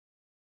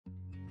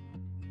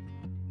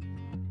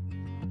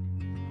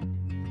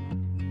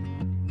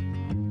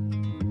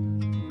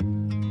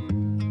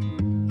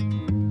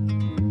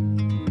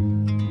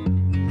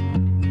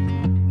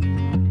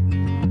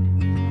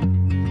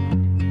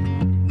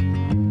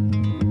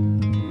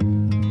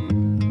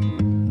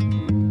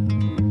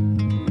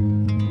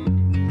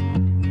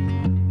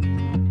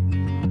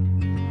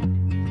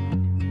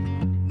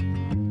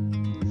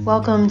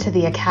Welcome to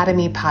the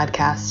Academy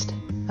Podcast,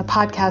 a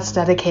podcast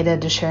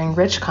dedicated to sharing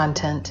rich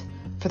content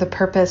for the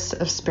purpose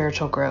of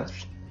spiritual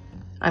growth.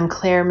 I'm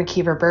Claire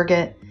McKeever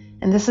Burgett,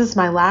 and this is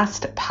my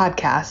last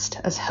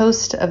podcast as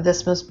host of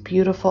this most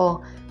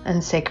beautiful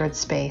and sacred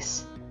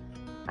space.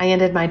 I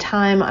ended my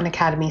time on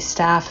Academy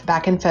staff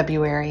back in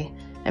February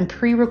and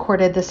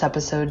pre-recorded this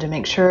episode to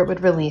make sure it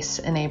would release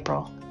in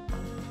April.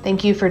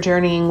 Thank you for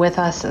journeying with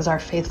us as our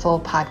faithful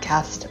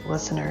podcast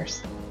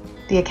listeners.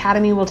 The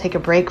Academy will take a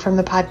break from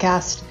the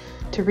podcast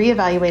to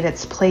reevaluate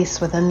its place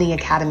within the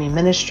Academy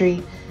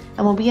ministry,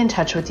 and will be in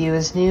touch with you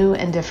as new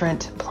and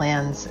different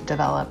plans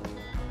develop.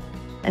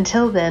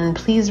 Until then,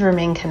 please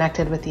remain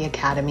connected with the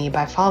Academy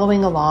by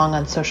following along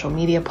on social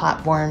media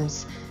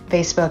platforms,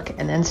 Facebook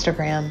and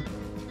Instagram,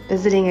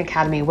 visiting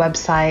Academy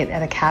website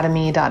at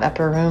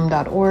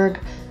academy.upperroom.org,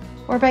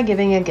 or by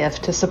giving a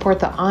gift to support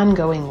the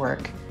ongoing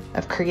work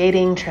of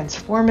creating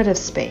transformative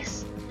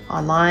space,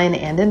 online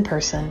and in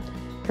person,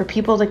 for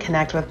people to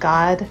connect with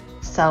God,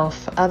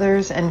 self,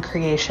 others, and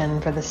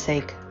creation for the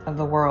sake of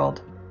the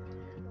world.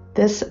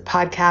 This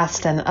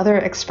podcast and other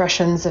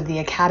expressions of the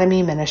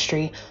Academy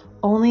ministry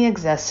only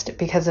exist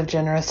because of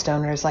generous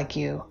donors like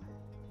you.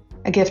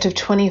 A gift of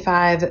 $25,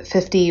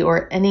 $50,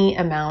 or any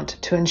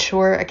amount to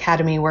ensure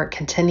Academy work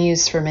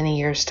continues for many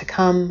years to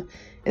come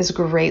is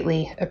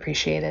greatly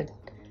appreciated.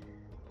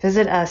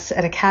 Visit us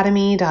at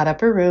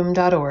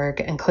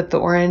academy.upperroom.org and click the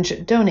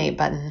orange Donate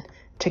button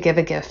to give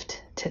a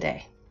gift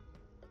today.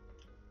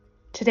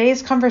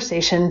 Today's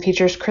conversation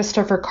features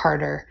Christopher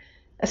Carter,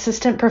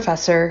 Assistant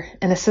Professor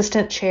and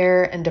Assistant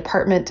Chair and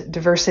Department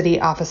Diversity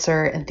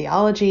Officer in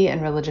Theology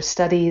and Religious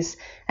Studies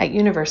at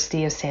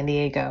University of San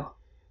Diego.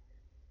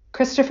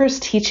 Christopher's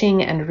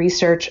teaching and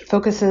research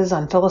focuses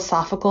on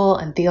philosophical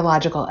and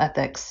theological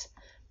ethics,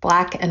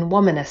 Black and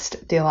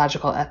womanist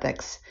theological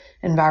ethics,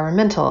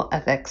 environmental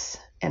ethics,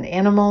 and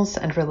animals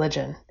and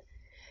religion.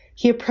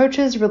 He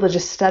approaches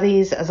religious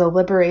studies as a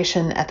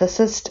liberation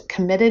ethicist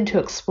committed to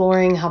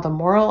exploring how the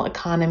moral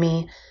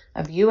economy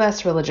of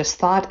U.S. religious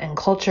thought and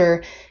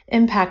culture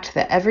impact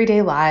the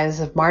everyday lives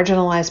of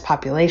marginalized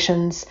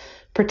populations,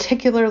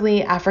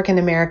 particularly African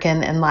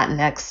American and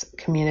Latinx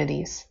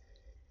communities.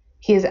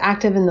 He is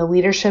active in the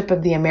leadership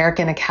of the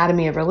American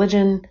Academy of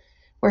Religion,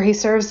 where he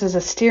serves as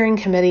a steering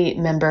committee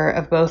member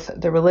of both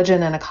the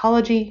Religion and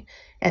Ecology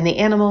and the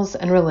Animals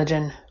and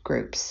Religion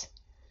groups.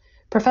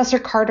 Professor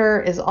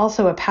Carter is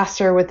also a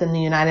pastor within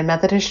the United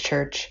Methodist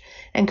Church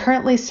and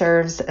currently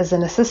serves as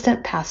an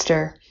assistant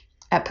pastor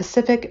at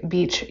Pacific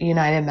Beach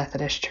United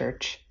Methodist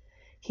Church.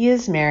 He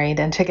is married,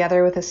 and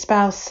together with his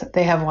spouse,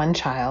 they have one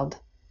child,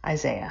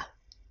 Isaiah.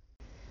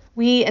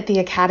 We at the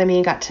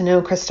Academy got to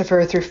know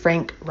Christopher through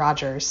Frank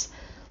Rogers,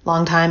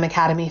 longtime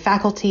Academy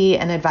faculty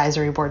and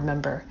advisory board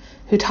member,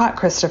 who taught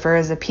Christopher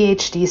as a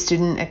PhD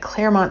student at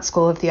Claremont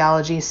School of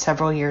Theology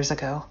several years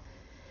ago.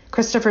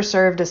 Christopher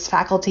served as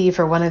faculty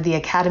for one of the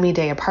Academy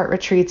Day Apart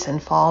retreats in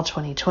fall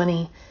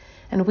 2020,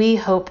 and we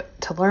hope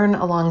to learn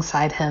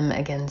alongside him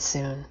again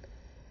soon.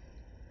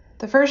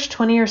 The first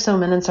 20 or so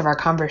minutes of our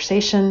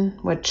conversation,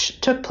 which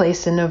took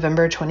place in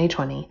November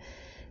 2020,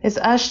 is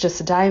us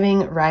just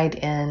diving right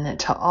in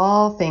to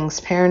all things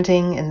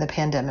parenting in the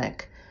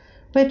pandemic,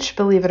 which,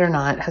 believe it or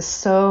not, has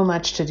so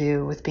much to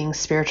do with being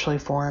spiritually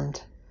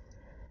formed.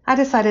 I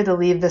decided to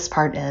leave this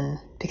part in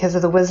because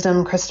of the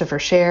wisdom Christopher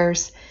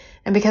shares,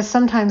 and because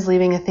sometimes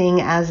leaving a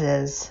thing as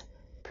is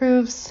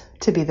proves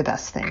to be the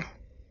best thing.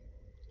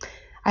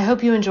 I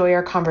hope you enjoy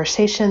our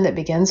conversation that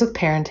begins with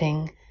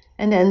parenting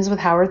and ends with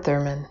Howard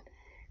Thurman,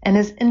 and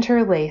is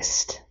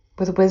interlaced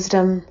with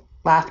wisdom,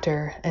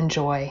 laughter, and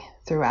joy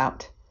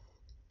throughout.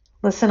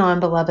 Listen on,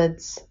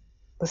 beloveds.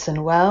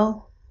 Listen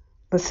well,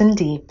 listen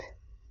deep,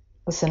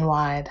 listen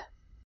wide.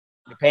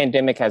 The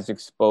pandemic has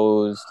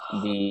exposed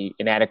the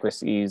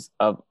inadequacies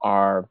of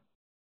our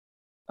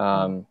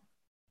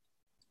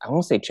I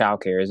won't say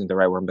childcare isn't the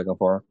right word I'm looking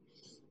for.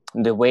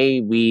 The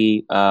way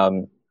we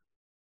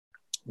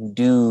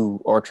do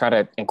or try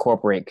to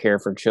incorporate care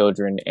for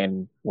children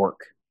and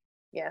work,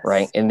 Yes.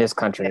 Right? In this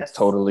country, Yes. It's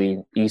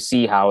totally. You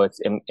see how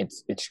it's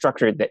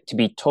structured that to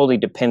be totally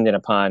dependent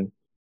upon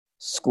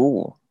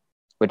school,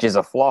 which is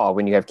a flaw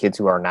when you have kids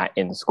who are not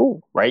in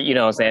school, right? You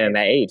know what I'm saying, in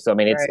that age. So I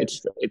mean,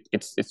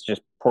 it's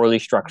just poorly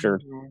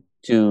structured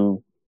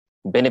to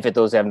benefit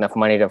those who have enough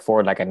money to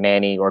afford like a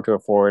nanny or to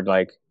afford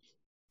like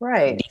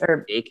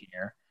or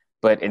daycare,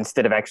 but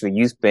instead of actually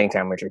you spending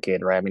time with your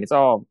kid, right? I mean, it's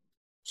all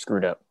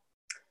screwed up.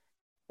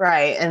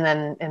 Right. And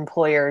then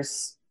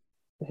employers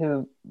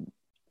who,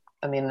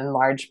 I mean, in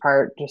large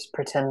part, just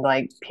pretend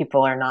like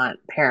people are not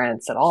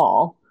parents at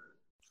all,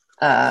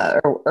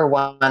 or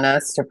want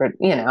us to,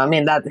 I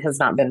mean, that has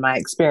not been my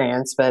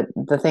experience, but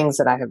the things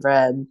that I have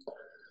read,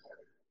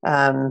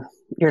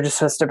 you're just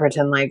supposed to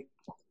pretend like,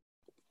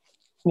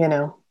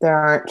 there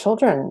aren't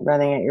children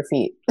running at your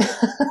feet.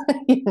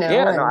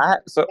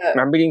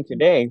 My meeting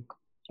today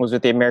was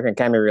with the American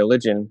Academy of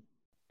Religion,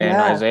 and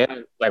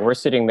Isaiah, like we're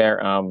sitting there,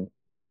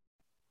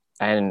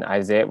 And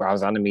Isaiah, I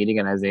was on the meeting,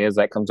 and Isaiah's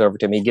like comes over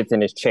to me, gets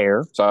in his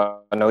chair,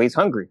 so I know he's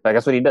hungry. Like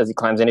that's what he does. He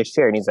climbs in his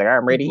chair and he's like, "All right,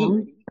 I'm ready to eat."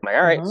 I'm like,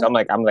 "All right." So I'm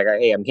like,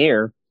 "Hey, I'm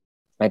here.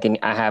 I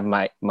have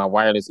my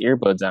wireless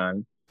earbuds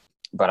on,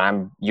 but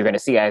you're gonna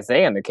see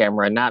Isaiah on the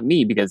camera and not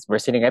me because we're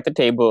sitting at the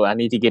table. I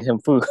need to get him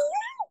food."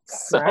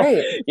 So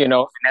right.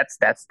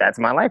 that's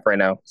my life right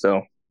now.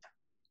 So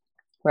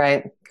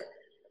right.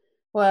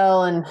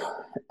 Well, and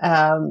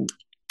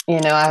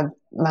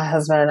my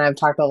husband and I have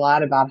talked a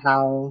lot about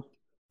how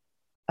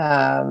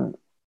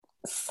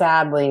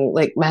sadly,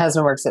 like my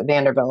husband works at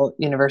Vanderbilt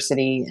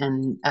University,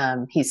 and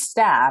he's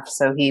staff,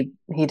 so he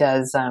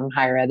does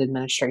higher ed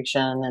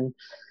administration,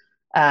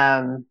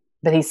 and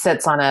but he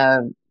sits on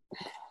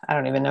I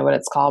don't even know what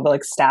it's called, but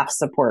like staff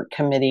support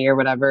committee or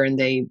whatever, and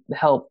they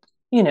help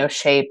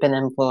shape and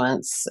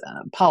influence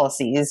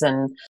policies.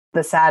 And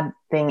the sad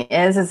thing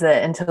is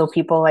that until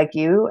people like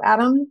you,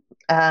 Adam,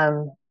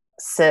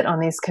 sit on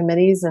these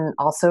committees and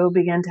also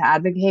begin to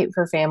advocate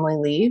for family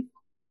leave,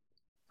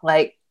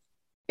 like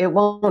it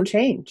won't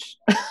change.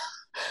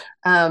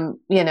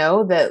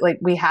 That like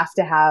we have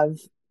to have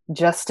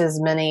just as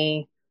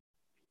many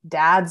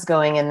dads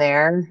going in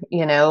there,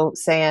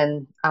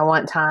 saying, I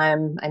want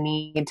time, I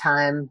need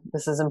time,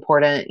 this is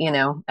important,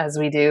 as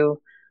we do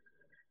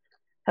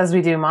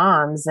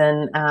moms.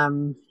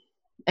 And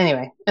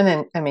anyway, and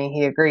then I mean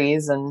he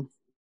agrees and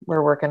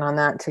we're working on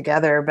that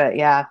together. But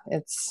yeah,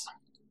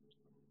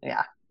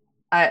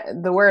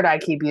 the word I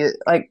keep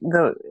like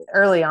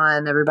early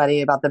on,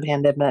 everybody about the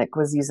pandemic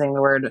was using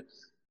the word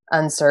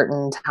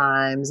uncertain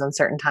times. I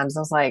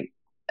was like,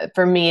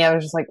 for me, I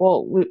was just like,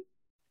 well,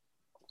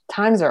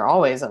 times are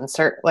always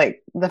uncertain.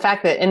 Like the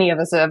fact that any of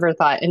us ever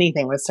thought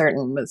anything was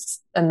certain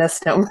was a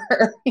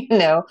misnomer,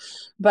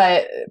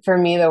 But for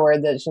me, the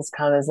word that's just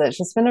come is that it's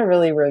just been a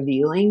really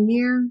revealing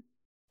year.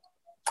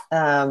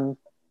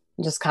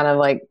 Just kind of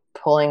like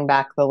pulling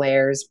back the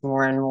layers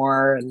more and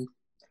more, and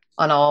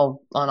on all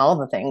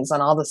the things,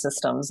 on all the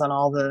systems,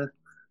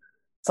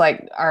 it's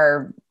like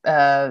our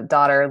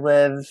daughter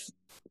Liv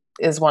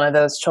is one of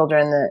those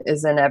children that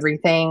is in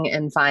everything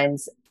and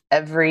finds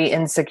every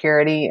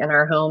insecurity in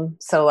our home.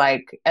 So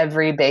like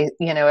every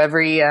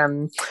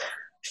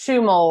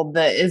shoe mold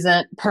that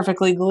isn't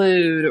perfectly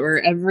glued, or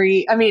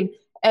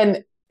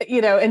and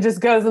just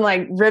goes and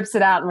like rips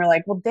it out, and we're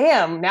like, well,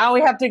 damn, now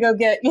we have to go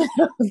get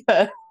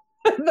the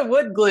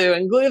wood glue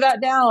and glue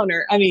that down,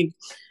 or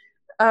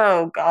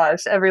oh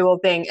gosh, every little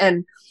thing.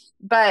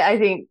 But I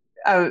think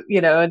to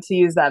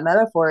use that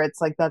metaphor,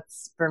 it's like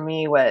that's for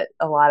me what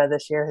a lot of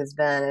this year has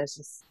been. It's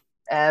just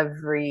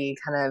every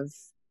kind of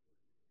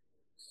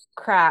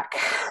crack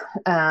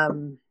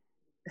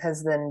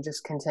has then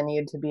just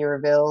continued to be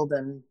revealed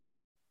and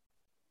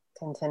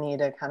continue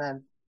to kind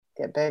of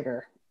get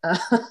bigger.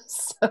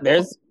 So.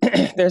 There's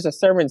a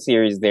sermon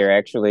series there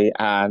actually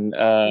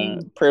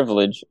on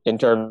privilege in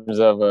terms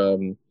of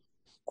because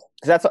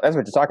that's what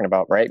you're talking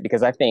about, right?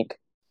 Because I think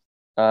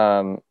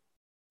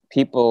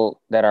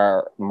people that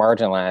are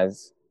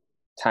marginalized,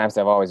 times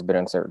have always been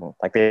uncertain.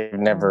 Like it's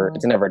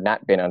never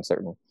not been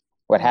uncertain.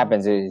 What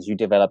happens is you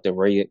develop the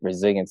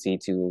resiliency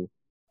to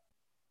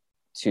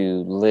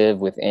live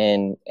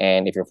within,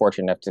 and if you're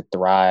fortunate enough to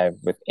thrive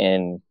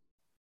within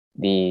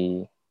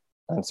the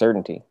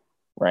uncertainty,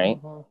 right?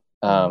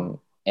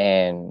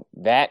 And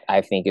that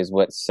I think is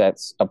what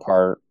sets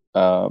apart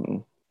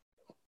folk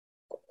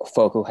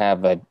who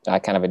have a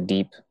kind of a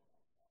deep,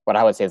 what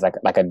I would say is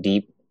like a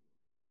deep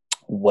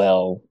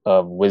well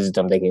of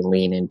wisdom they can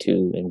lean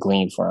into and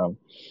glean from,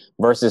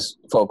 versus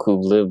folk who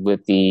live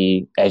with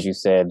the, as you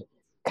said,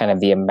 kind of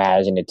the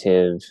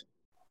imaginative,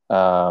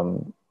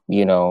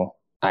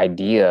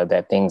 idea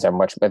that things are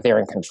but they're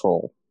in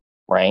control,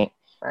 right?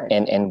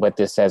 And what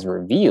this has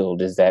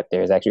revealed is that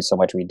there's actually so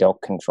much we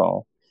don't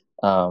control,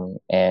 and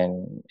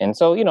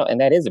so and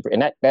that is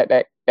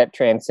that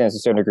transcends to a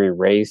certain degree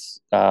race,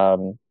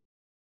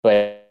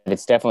 but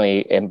it's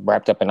definitely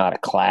wrapped up in a lot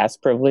of class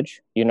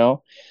privilege,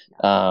 and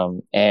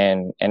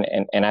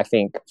I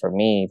think for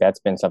me that's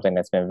been something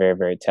that's been very,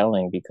 very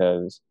telling,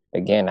 because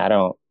again,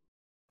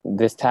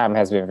 this time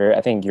has been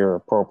I think you're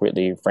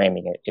appropriately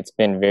framing it. It's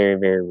been very,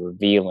 very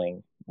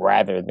revealing,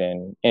 rather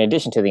than, in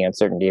addition to the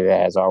uncertainty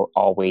that has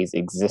always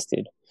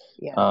existed.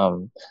 Yeah.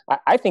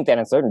 I think that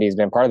uncertainty has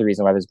been part of the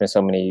reason why there's been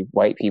so many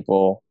white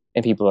people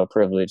and people of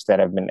privilege that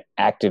have been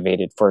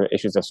activated for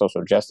issues of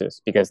social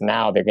justice, because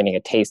now they're getting a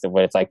taste of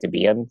what it's like to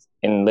be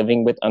in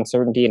living with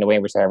uncertainty in a way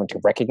in which they're having to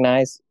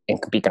recognize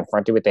and be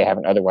confronted with. They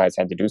haven't otherwise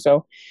had to do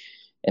so.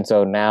 And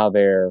so now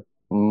they're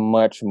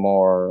much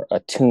more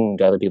attuned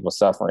to other people's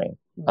suffering,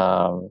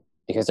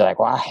 because they're like,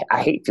 well,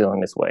 I hate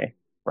feeling this way,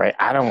 right?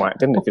 I don't want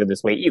them to feel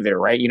this way either,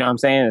 right? You know what I'm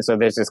saying? And so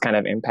there's this kind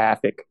of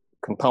empathic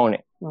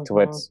component to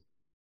what's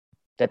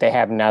that they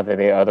have now that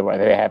they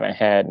haven't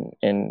had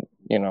in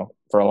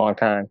for a long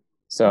time.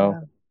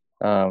 So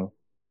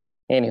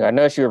anyway, I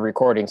noticed you were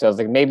recording, so I was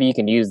like, maybe you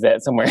can use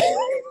that somewhere.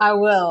 I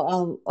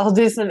will. I'll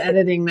do some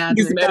editing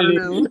magic. I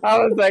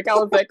was like,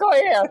 oh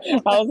yeah.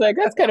 I was like,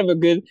 that's kind of a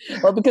good.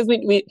 Well,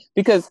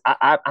 because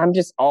I'm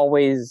just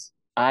always,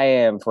 I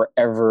am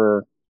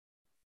forever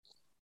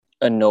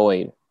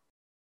annoyed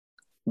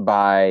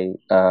by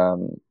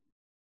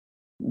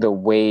the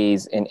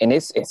ways, and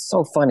it's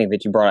so funny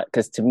that you brought up,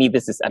 because to me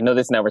this is, I know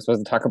this is not what we're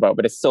supposed to talk about,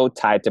 but it's so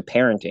tied to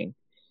parenting.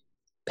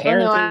 Oh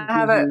no,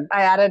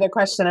 I added a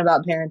question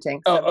about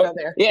parenting. So go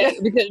there. Yeah,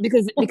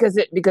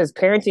 because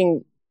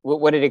parenting,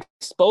 what it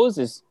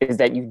exposes is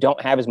that you don't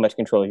have as much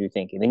control as you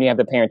think. And then you have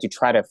the parents who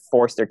try to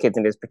force their kids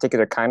into this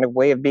particular kind of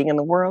way of being in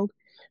the world,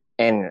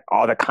 and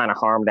all the kind of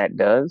harm that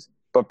does.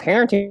 But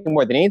parenting,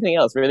 more than anything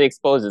else, really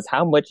exposes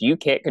how much you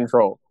can't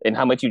control and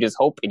how much you just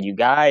hope and you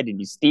guide and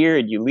you steer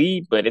and you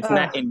lead, but it's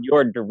not in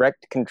your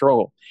direct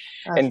control.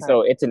 And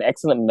so it's an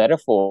excellent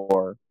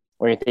metaphor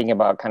when you're thinking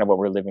about kind of what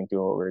we're living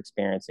through, what we're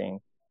experiencing.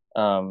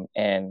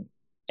 And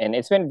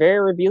it's been very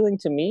revealing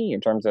to me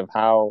in terms of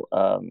how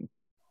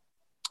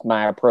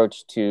my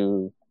approach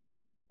to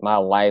my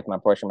life, my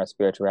approach to my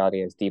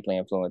spirituality has deeply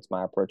influenced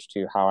my approach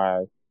to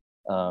how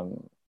I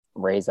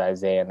raise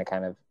Isaiah and the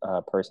kind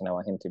of person I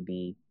want him to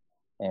be,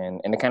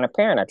 and the kind of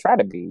parent I try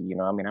to be. You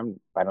know, I mean, I'm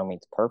by no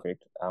means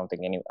perfect. I don't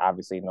think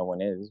obviously no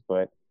one is,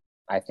 but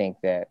I think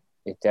that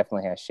it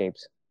definitely has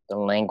shaped the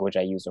language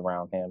I use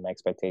around him,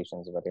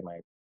 expectations of what they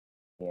might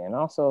be, and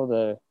also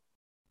the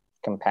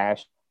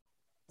compassion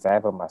I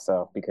have of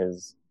myself,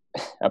 because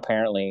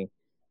apparently,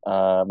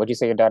 what'd you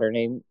say your daughter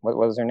name? What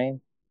was her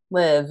name?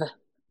 Liv.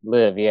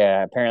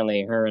 Yeah.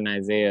 Apparently, her and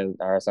Isaiah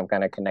are some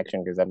kind of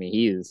connection, because I mean,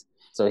 he's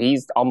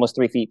almost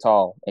 3 feet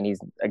tall, and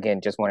he's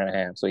again just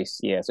 1.5. So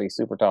he's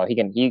super tall.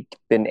 He's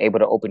been able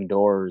to open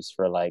doors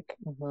for like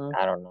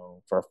I don't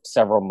know, for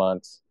several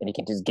months, and he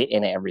can just get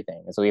into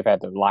everything. And so we've had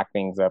to lock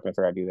things up and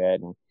try to do that.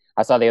 And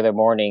I saw the other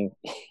morning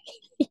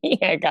he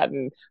had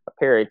gotten a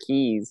pair of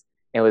keys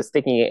and was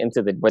sticking it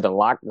into where the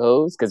lock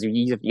goes, because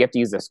you have to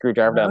use a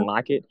screwdriver to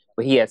unlock it.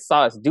 But he had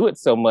saw us do it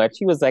so much,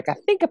 he was like, I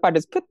think if I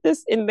just put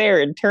this in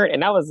there and turn,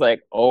 and I was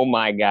like, oh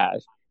my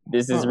gosh,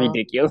 this is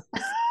ridiculous.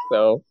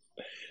 So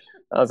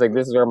I was like,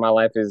 this is where my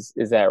life is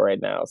at right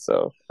now.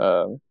 So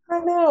I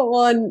know.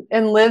 Well,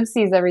 and Liv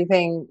sees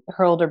everything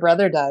her older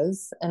brother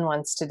does and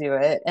wants to do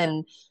it.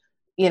 And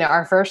you know,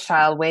 our first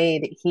child,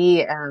 Wade,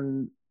 he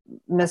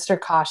Mr.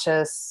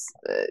 Cautious,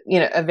 you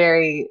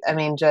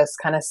know, just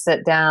kind of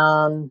sit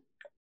down,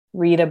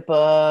 read a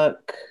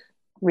book,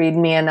 read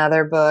me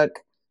another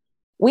book.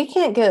 We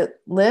can't get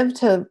Liv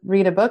to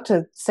read a book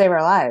to save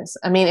our lives.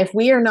 I mean, if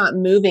we are not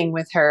moving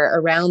with her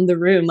around the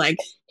room, like,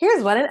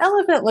 here's what an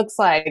elephant looks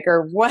like,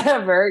 or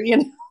whatever, you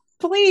know,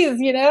 please,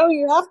 you know,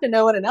 you have to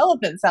know what an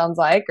elephant sounds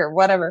like, or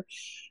whatever.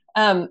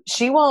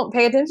 She won't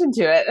pay attention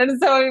to it. And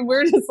so I mean,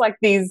 we're just like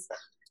these,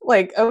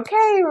 like,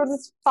 okay, we'll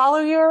just follow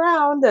you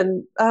around.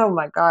 And oh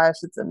my gosh,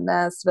 it's a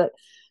mess. But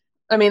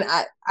I mean,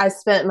 I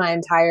spent my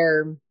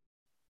entire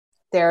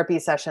therapy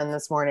session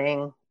this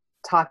morning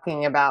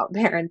talking about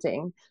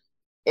parenting.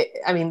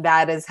 I mean,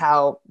 that is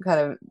how kind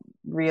of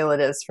real it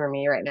is for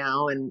me right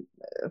now. And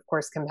of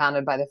course,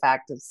 compounded by the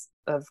fact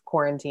of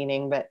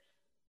quarantining, but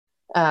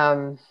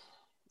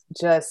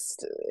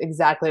just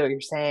exactly what you're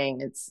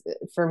saying. It's,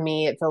 for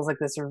me, it feels like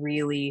this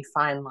really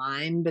fine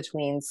line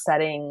between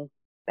setting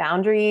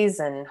boundaries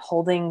and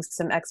holding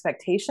some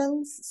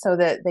expectations so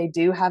that they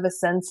do have a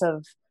sense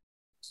of,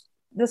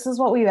 this is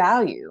what we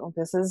value.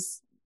 This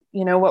is,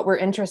 you know, what we're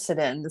interested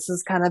in. This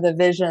is kind of the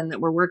vision that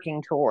we're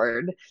working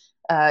toward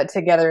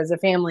together as a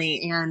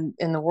family and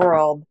in the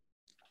world.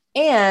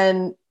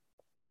 And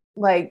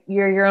like,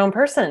 you're your own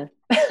person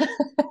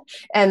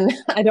and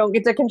I don't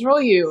get to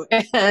control you.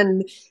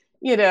 And,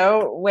 you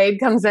know, Wade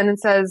comes in and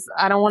says,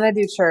 I don't want to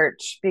do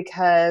church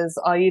because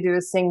all you do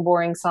is sing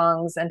boring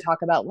songs and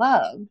talk about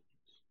love.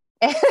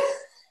 And,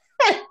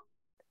 I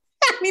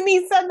mean,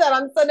 he said that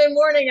on Sunday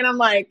morning, and I'm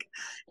like,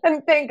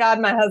 and thank God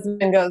my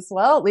husband goes,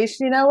 well, at least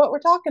you know what we're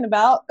talking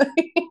about.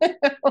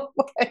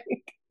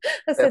 Like,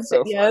 I said,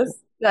 so yes, funny.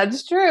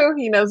 That's true.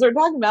 He knows what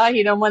we're talking about.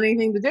 He don't want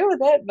anything to do with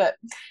it. But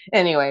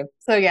anyway,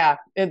 so yeah,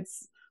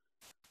 it's,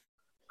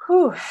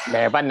 whew.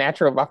 Man,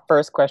 my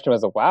first question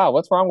was, wow,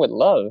 what's wrong with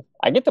love?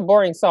 I get the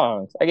boring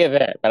songs. I get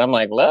that. But I'm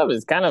like, love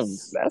is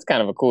that's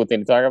kind of a cool thing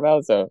to talk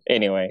about. So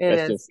anyway,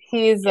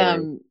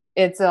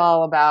 it's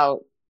all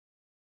about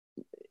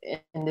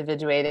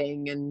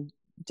individuating and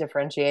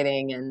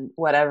differentiating and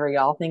whatever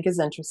y'all think is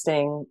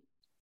interesting.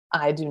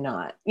 I do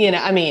not, you know,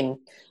 I mean,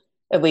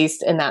 at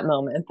least in that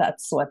moment,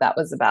 that's what that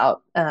was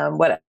about.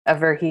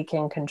 Whatever he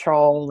can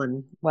control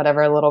and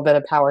whatever little bit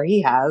of power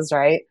he has,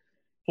 right?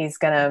 He's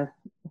gonna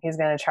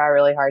try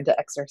really hard to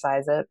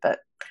exercise it. But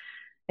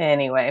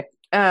anyway,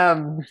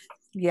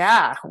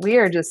 yeah, we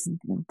are just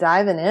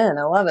diving in.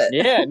 I love it.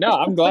 Yeah, no,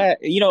 I'm glad.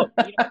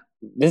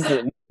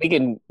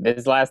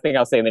 This last thing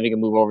I'll say, and then we can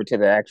move over to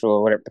the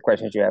actual whatever the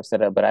questions you have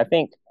set up. But I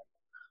think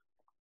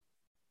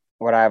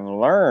what I've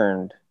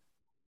learned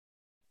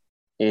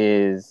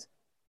is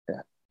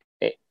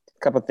a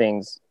couple of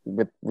things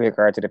with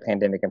regard to the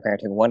pandemic and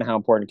parenting. One, how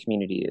important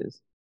community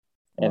is,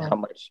 and how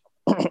much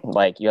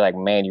like you're like,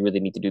 man, you really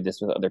need to do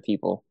this with other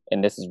people.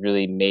 And this is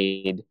really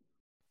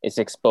it's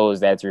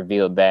exposed that, it's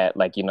revealed that,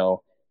 like, you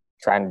know,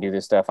 trying to do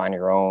this stuff on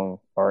your own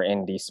or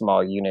in these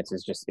small units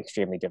is just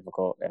extremely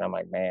difficult. And I'm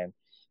like, man,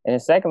 And then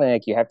secondly,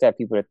 like you have to have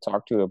people to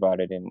talk to about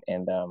it,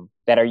 and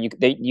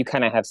that you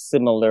kind of have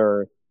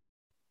similar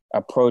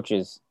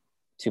approaches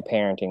to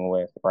parenting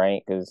with,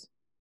 right? Because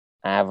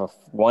I have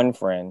one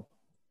friend,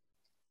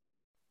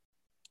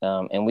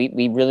 and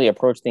we really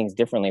approach things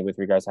differently with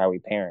regards to how we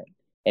parent,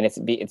 and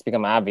it's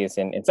become obvious,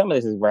 and some of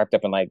this is wrapped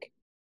up in like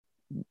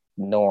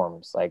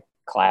norms, like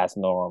class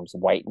norms,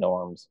 white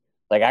norms.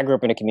 Like I grew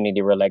up in a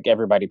community where like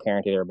everybody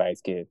parented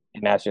everybody's kid,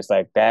 and that's just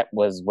like that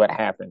was what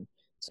happened.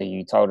 So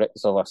you told it.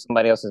 So if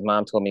somebody else's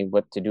mom told me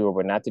what to do or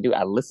what not to do,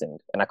 I listened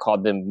and I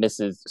called them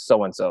Mrs.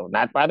 So and so,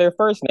 not by their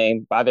first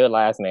name, by their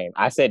last name.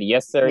 I said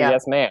yes sir,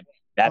 yes ma'am.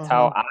 That's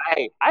how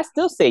I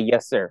still say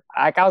yes sir.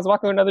 Like I was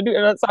walking with another dude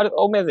and I saw this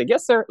old man say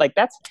yes sir. Like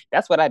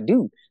that's what I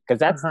do because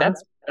that's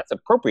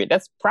appropriate.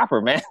 That's proper,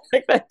 man.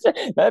 Like that's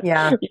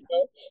yeah. You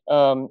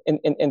know?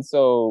 And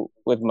so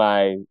with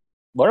one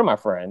of my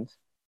friends,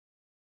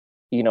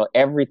 you know,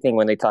 everything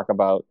when they talk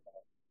about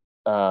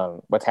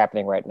what's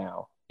happening right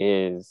now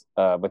is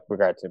with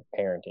regard to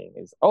parenting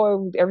is,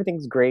 oh,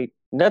 everything's great,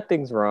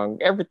 nothing's wrong,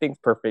 everything's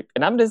perfect,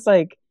 and I'm just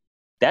like,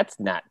 that's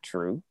not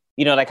true.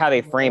 You know, like how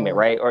they frame it,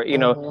 right? Or you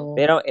know,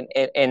 they don't,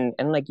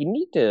 and like you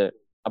need to.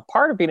 A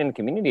part of being in the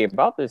community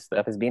about this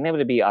stuff is being able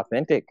to be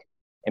authentic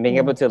and being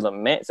able to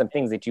lament some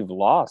things that you've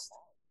lost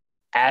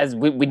as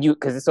when you,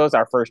 because it's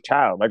our first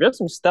child. Like there's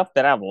some stuff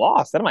that I've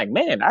lost, and I'm like,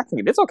 man,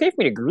 it's okay for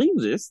me to grieve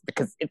this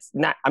because it's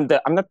not. I'm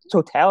not the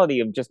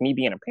totality of just me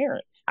being a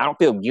parent. I don't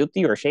feel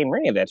guilty or shame or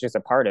any of that. It's just a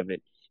part of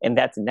it, and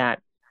that's not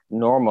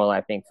normal.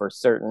 I think for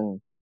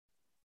certain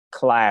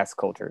class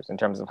cultures in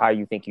terms of how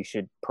you think you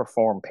should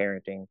perform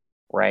parenting,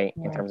 right?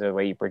 In terms of the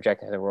way you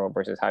project into the world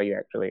versus how you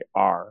actually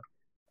are.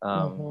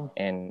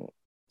 And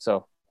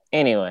so,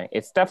 anyway,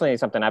 it's definitely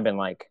something I've been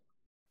like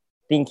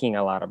thinking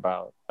a lot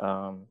about.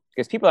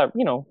 Because people are,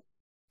 you know,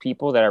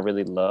 people that I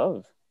really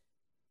love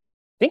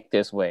think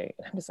this way.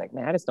 And I'm just like,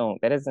 man,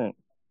 that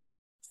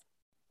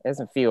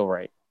doesn't feel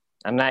right.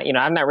 I'm not, you know,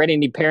 I'm not reading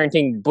any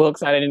parenting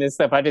books on it and this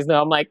stuff. I just know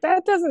I'm like,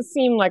 that doesn't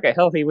seem like a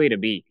healthy way to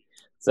be.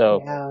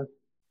 So, yeah.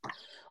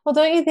 Well,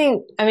 don't you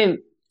think, I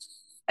mean,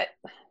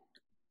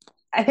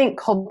 I think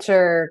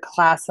culture,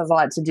 class has a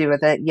lot to do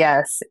with it.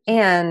 Yes.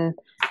 And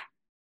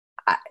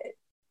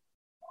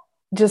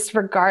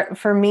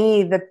for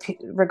me,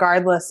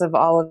 regardless of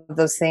all of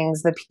those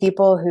things, the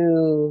people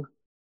who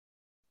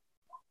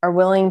are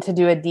willing to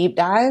do a deep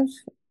dive,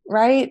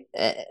 right?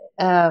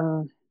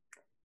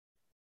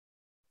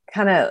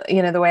 Kind of,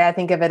 you know, the way I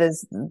think of it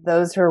is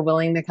those who are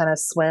willing to kind of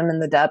swim in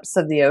the depths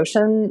of the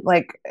ocean,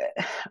 like,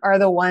 are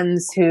the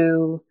ones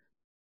who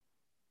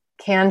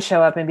can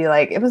show up and be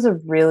like, it was a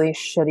really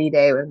shitty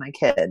day with my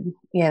kid,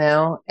 you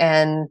know,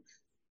 and,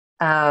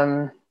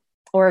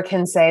 or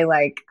can say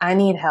like, I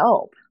need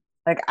help.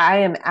 Like I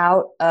am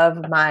out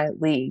of my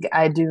league.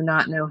 I do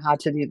not know how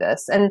to do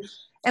this. And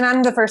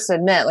I'm the first to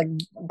admit like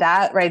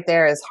that right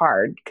there is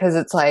hard because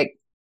it's like,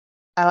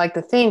 I like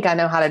to think I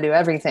know how to do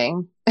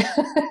everything,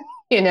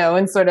 you know,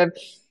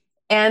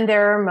 and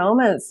there are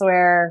moments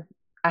where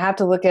I have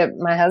to look at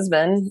my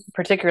husband,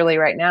 particularly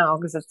right now,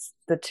 because it's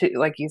the two,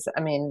 like you said,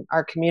 I mean,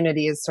 our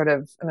community is sort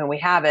of, I mean, we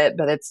have it,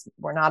 but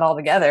we're not all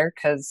together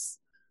because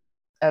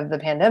of the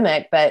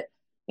pandemic. But,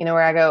 you know,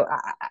 where I go,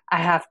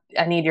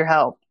 I need your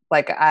help.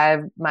 Like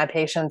my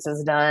patience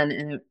is done.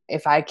 And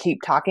if I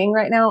keep talking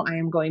right now, I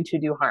am going to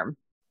do harm.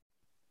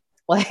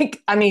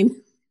 Like, I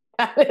mean,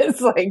 that is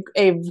like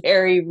a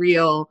very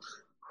real,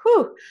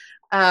 whew.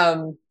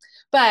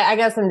 But I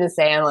guess I'm just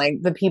saying,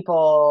 like, the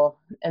people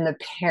and the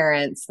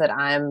parents that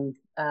I'm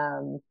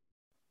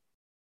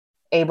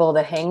able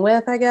to hang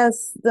with, I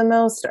guess, the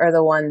most are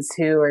the ones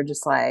who are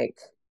just like,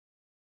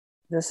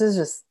 this is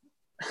just,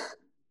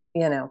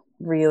 you know,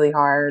 really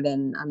hard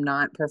and I'm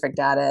not perfect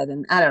at it.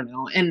 And I don't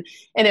know. And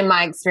in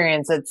my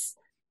experience, it's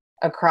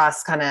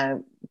across kind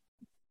of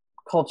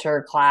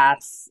culture,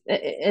 class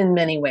in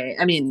many ways.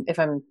 I mean, if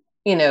I'm,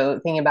 you know,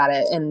 thinking about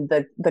it, and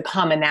the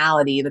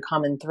commonality, the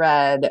common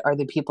thread are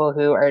the people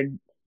who are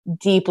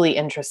deeply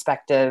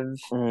introspective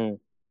in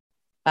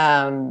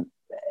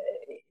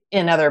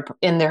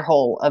their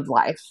whole of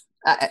life.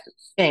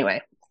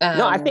 Anyway.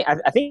 No, I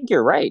think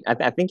you're right.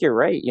 I think you're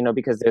right. You know,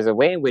 because there's a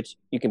way in which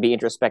you can be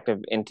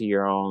introspective into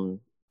your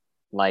own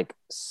like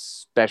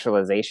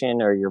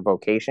specialization or your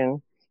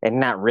vocation, and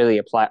not really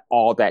apply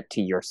all that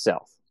to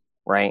yourself,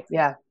 right?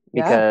 Yeah.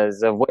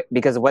 Because of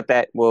what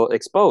that will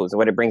expose,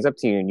 what it brings up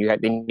to you, and you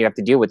have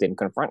to deal with it and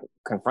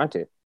confront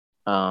it.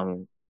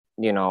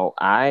 You know,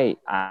 I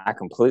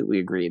completely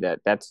agree that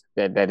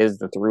that is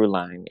the through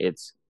line.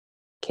 It's,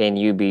 can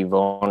you be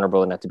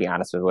vulnerable enough to be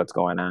honest with what's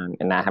going on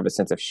and not have a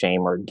sense of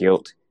shame or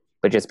guilt,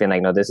 but just being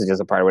like, no, this is just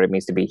a part of what it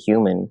means to be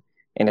human,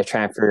 and to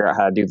try and figure out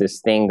how to do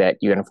this thing that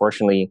you,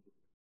 unfortunately,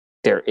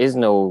 there is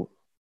no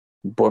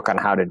book on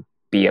how to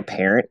be a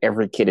parent.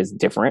 Every kid is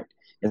different.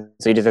 And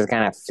so you just have to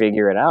kind of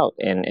figure it out.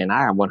 And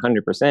I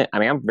 100%, I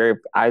mean,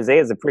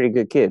 Isaiah's a pretty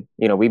good kid.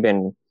 You know, we've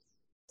been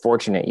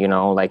fortunate, you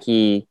know, like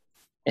he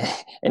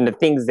and the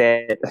things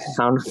that I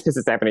don't know if this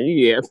is happening to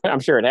you yet, but I'm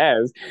sure it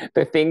has.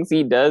 The things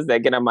he does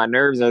that get on my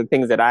nerves are the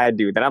things that I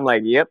do that I'm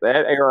like, yep,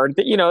 or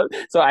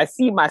So I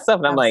see myself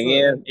and I'm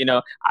Absolutely. like,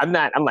 yeah, I'm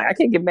not. I'm like, I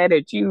can't get mad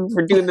at you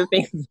for doing the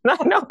things. I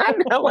know.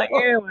 I'm like,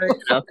 yeah,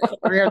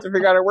 we have to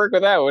figure out how to work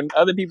with that when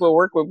other people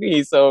work with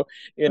me. So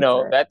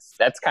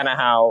that's kind of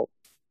how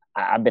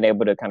I've been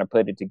able to kind of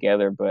put it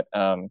together. But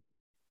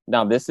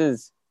no, this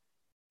is,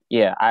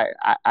 yeah,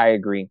 I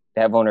agree.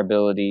 That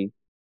vulnerability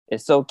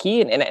is so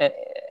key,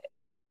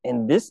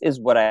 and this is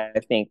what I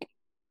think.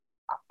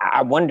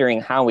 I'm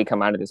wondering how we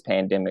come out of this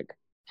pandemic,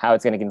 how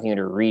it's going to continue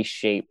to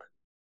reshape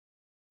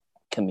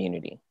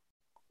community,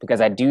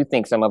 because I do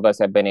think some of us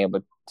have been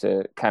able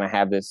to kind of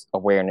have this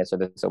awareness or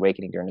this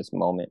awakening during this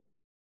moment.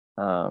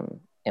 And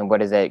what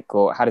does that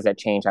go? How does that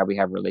change how we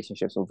have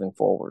relationships moving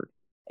forward,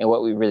 and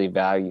what we really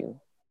value,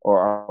 or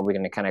are we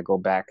going to kind of go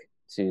back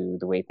to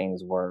the way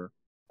things were,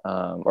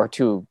 or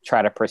to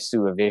try to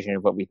pursue a vision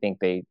of what we think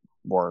they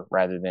were,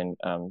 rather than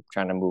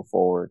trying to move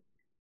forward?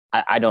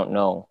 I don't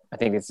know. I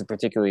think it's a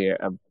particularly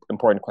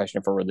important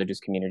question for religious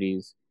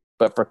communities,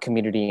 but for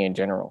community in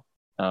general.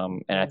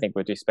 And I think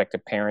with respect to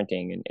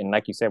parenting, and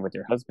like you said, with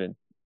your husband,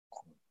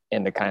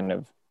 and the kind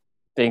of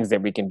things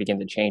that we can begin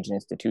to change in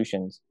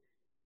institutions,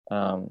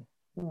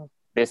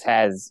 this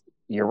has.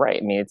 You're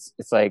right. I mean,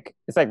 it's like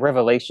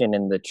revelation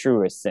in the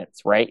truest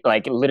sense, right?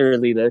 Like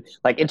literally,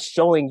 it's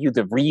showing you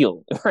the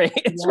real, right?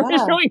 It's really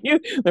showing you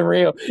the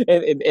real.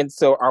 And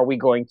so, are we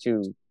going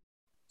to?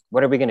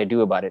 What are we going to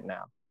do about it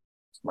now?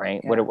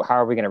 Right? Yeah. How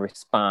are we going to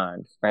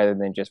respond rather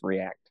than just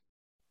react?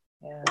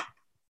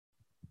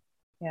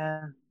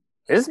 Yeah.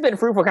 This has been a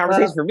fruitful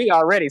conversation for me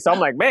already. So I'm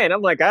like, man,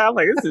 I'm like,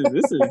 this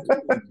is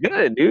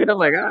good, dude. I'm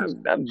like,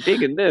 I'm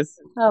digging this.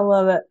 I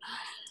love it.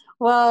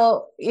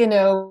 Well,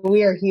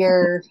 we are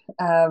here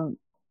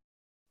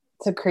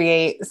to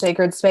create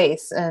sacred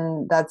space,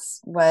 and that's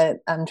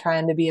what I'm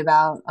trying to be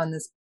about on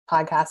this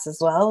podcast as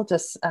well.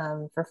 Just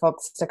for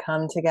folks to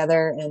come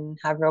together and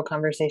have real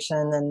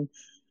conversation,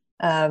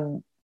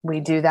 and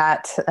we do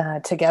that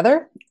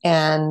together,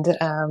 and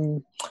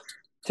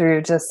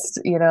through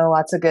just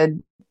lots of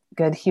good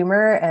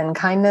humor and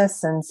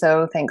kindness. And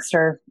so thanks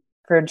for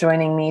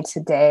joining me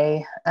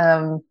today.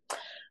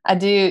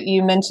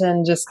 You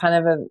mentioned just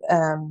kind of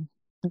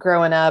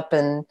growing up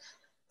and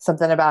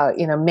something about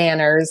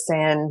manners,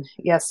 and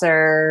yes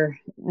sir,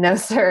 no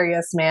sir,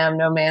 yes ma'am,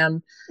 no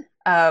ma'am,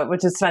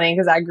 which is funny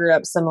because I grew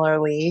up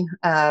similarly.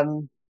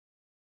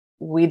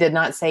 We did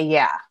not say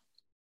yeah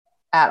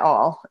at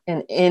all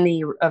in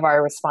any of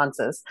our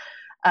responses.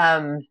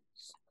 And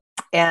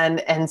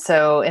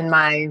so in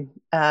my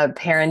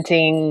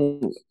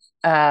parenting,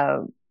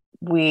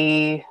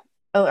 we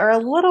are a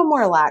little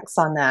more lax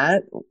on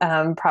that,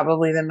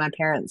 probably than my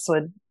parents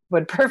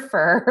would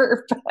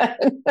prefer,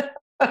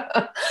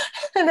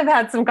 and I've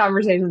had some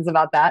conversations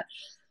about that.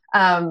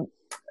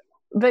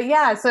 But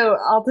yeah, so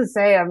all to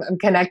say, I'm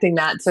connecting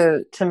that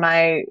to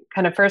my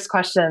kind of first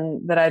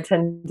question that I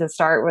tend to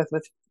start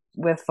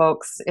with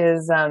folks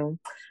is,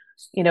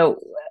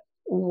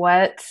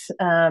 what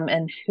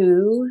and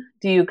who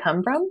do you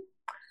come from?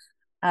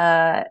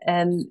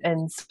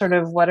 And sort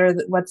of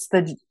what's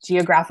the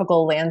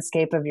geographical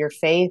landscape of your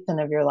faith and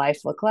of your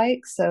life look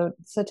like? So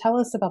tell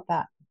us about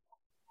that.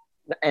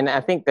 And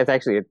I think that's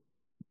actually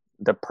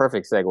the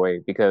perfect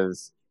segue,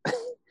 because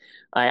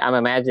I'm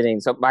imagining.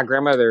 So my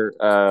grandmother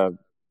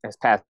has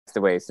passed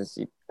away since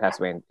she passed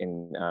away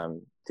in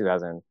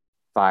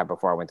 2005,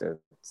 before I went to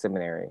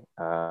seminary.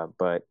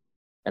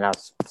 And I'll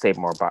say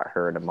more about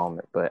her in a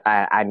moment. But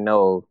I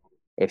know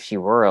if she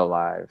were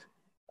alive,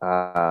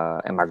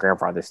 and my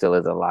grandfather still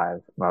is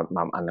alive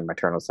on the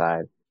maternal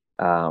side,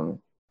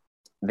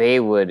 they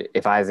would,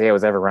 if Isaiah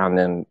was ever around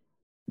them,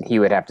 he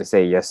would have to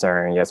say yes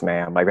sir and yes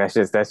ma'am. Like that's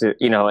just and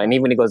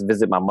even when he goes to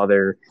visit my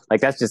mother,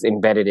 like that's just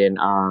embedded in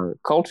our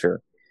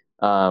culture.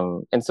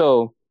 And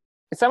so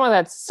some of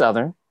that's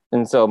Southern,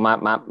 and so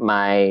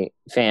my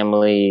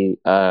family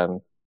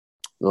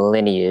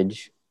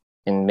lineage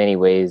in many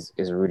ways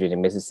is rooted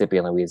in Mississippi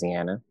and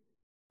Louisiana.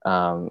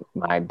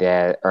 My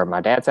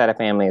dad's side of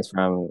family is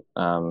from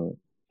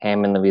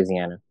Hammond,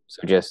 Louisiana,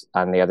 so just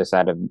on the other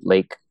side of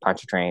Lake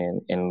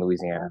Pontchartrain in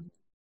Louisiana,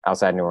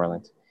 outside New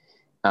Orleans.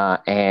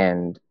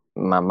 And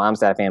my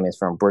mom's side of family is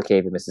from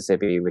Brookhaven,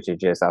 Mississippi, which is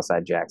just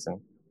outside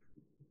Jackson.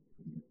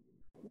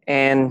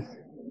 And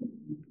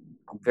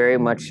very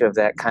much of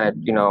that kind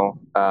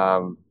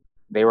of,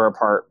 they were a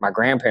part, my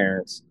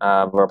grandparents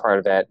were a part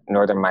of that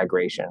northern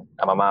migration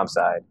on my mom's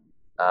side,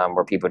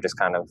 where people just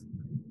kind of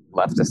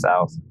left the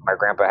South. My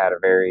grandpa had a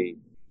very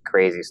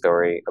crazy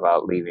story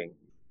about leaving.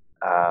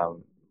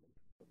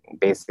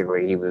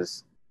 Basically, he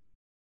was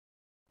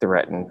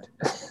threatened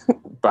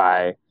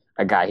by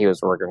a guy he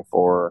was working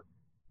for,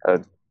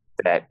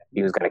 that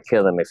he was going to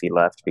kill him if he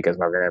left, because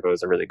my grandpa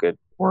was a really good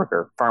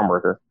farm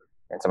worker.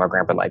 And so my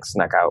grandpa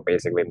snuck out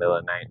basically in the middle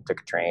of the night and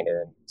took a train and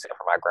then sent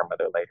for my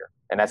grandmother later.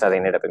 And that's how they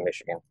ended up in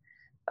Michigan.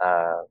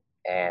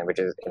 And which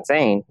is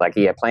insane. Like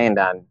he had planned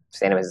on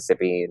staying in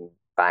Mississippi and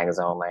buying his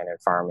own land and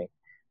farming.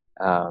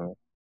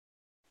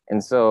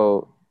 And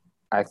so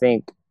I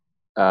think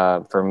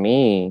for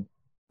me,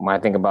 when I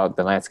think about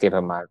the landscape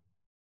of my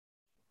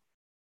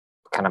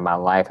kind of my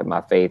life and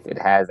my faith, it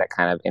has that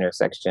kind of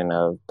intersection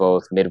of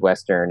both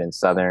Midwestern and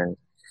Southern,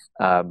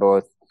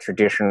 both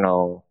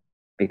traditional,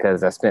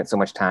 because I spent so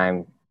much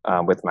time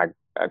with my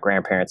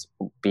grandparents,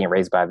 being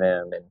raised by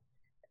them, and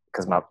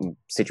because my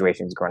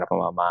situation is growing up with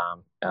my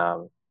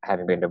mom,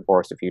 having been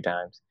divorced a few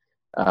times,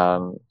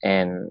 um,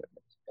 and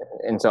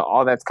and so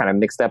all that's kind of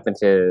mixed up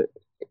into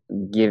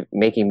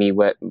making me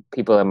what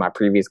people in my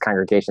previous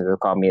congregations would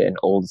call me an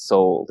old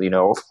soul.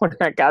 When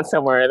I got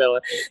somewhere, I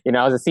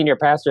was a senior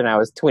pastor and I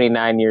was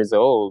 29 years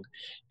old,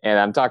 and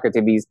I'm talking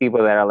to these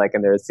people that are like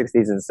in their 60s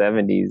and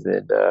 70s,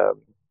 and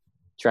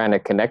trying to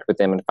connect with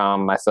them, and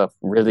found myself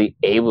really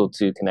able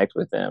to connect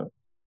with them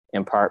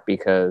in part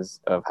because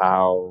of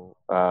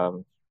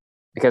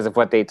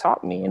what they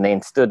taught me, and they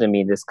instilled in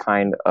me this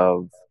kind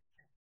of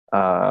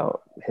uh,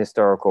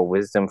 historical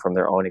wisdom from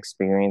their own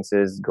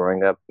experiences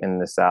growing up in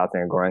the South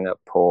and growing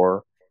up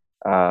poor,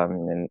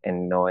 and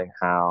knowing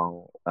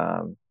how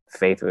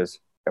faith was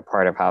a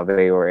part of how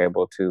they were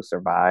able to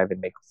survive and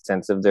make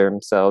sense of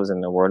themselves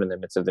and the world in the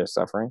midst of their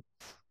suffering.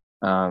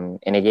 And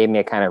it gave me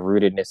a kind of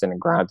rootedness and a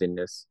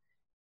groundedness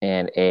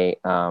and a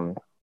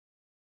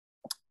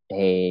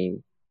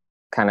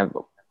kind of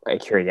a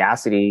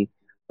curiosity,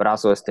 but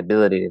also a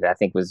stability that I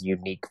think was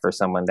unique for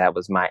someone that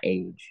was my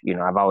age.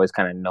 I've always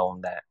kind of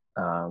known that.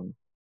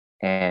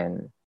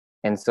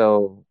 And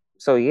so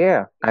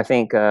yeah, I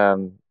think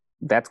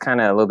that's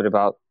kind of a little bit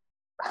about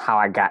how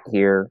I got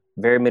here.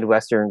 Very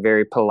Midwestern,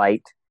 very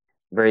polite,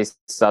 very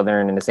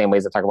Southern in the same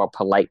ways I talk about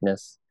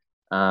politeness.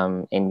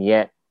 And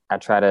yet I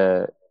try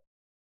to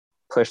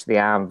push the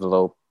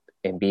envelope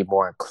and be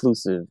more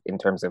inclusive in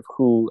terms of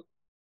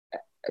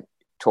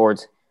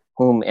towards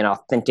whom an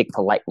authentic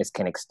politeness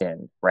can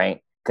extend,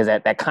 right? Because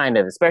that kind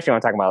of, especially when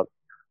I'm talking about,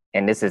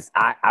 and this is,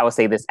 I would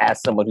say this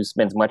as someone who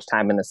spends much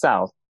time in the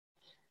South,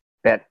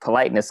 that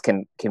politeness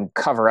can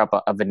cover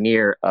up a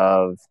veneer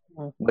of,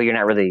 well, you're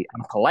not really,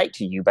 I'm polite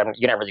to you, but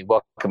you're not really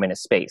welcome in a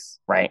space,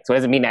 right? So it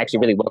doesn't mean to actually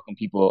really welcome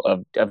people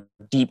of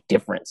deep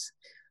difference,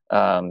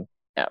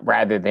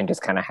 rather than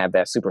just kind of have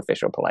that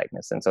superficial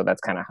politeness. And so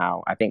that's kind of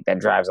how I think that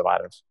drives a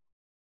lot of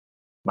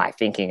my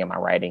thinking and my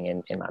writing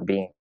and my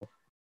being.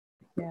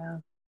 Yeah.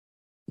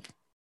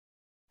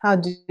 How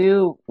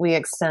do we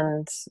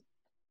extend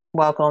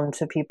welcome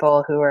to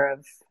people who are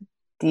of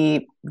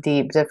deep,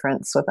 deep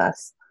difference with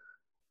us?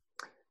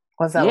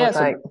 What's that look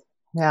like?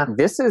 Yeah.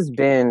 This has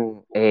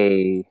been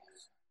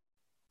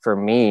for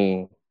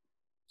me,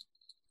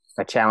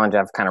 a challenge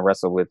I've kind of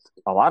wrestled with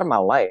a lot of my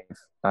life.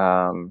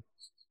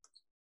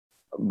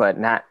 But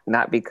not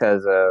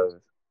because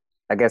of,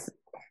 I guess,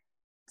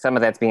 some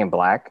of that's being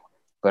Black,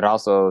 but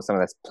also some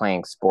of that's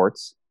playing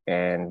sports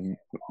and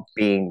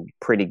being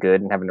pretty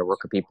good and having to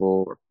work with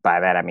people. By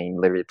that, I mean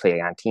literally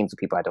playing on teams with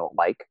people I don't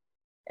like.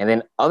 And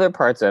then other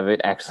parts of it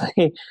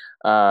actually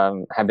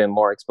have been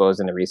more exposed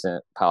in the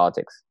recent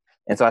politics.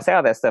 And so I say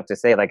all that stuff to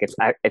say, like,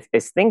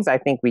 it's things I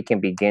think we can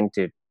begin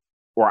to,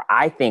 or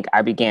I think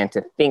I began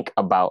to think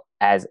about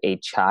as a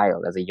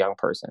child, as a young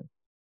person,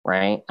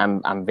 right?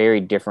 I'm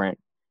very different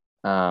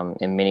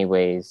in many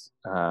ways,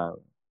 or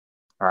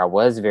I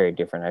was very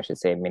different, I should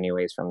say, in many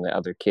ways from the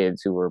other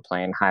kids who were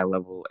playing high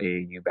level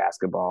AAU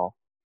basketball,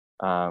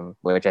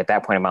 which at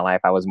that point in my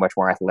life, I was much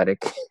more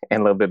athletic and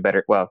a little bit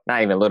better. Well,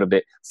 not even a little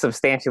bit,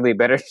 substantially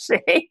better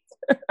shape.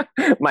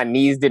 My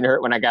knees didn't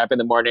hurt when I got up in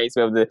the morning,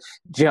 so I was able to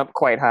jump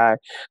quite high,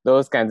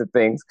 those kinds of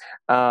things.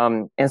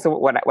 And so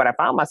what I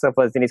found myself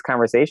was in these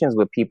conversations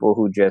with people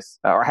who just,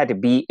 or had to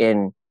be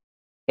in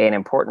an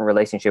important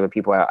relationship with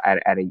people at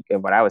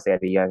what I would say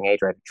at a young age,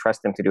 or I had to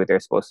trust them to do what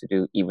they're supposed to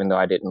do, even though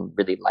I didn't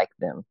really like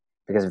them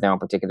because of their own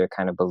particular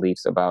kind of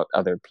beliefs about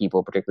other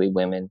people, particularly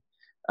women,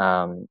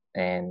 and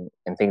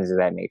things of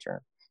that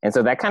nature. And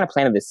so that kind of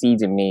planted the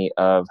seeds in me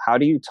of how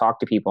do you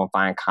talk to people and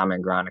find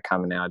common ground, a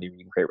commonality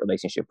you can create a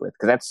relationship with?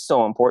 Because that's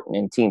so important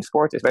in team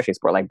sports, especially a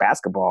sport like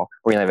basketball,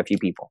 where you only have a few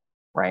people,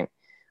 right?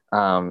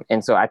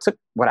 And so I took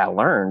what I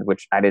learned,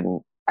 which I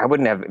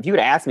wouldn't have, if you would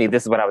have asked me,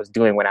 this is what I was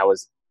doing when I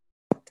was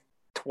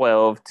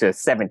 12 to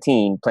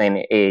 17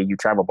 playing AAU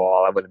travel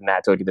ball, I would have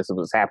not told you this was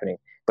what's happening.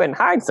 But in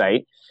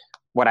hindsight,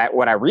 what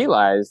I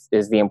realized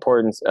is the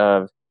importance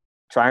of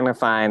trying to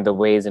find the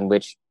ways in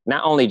which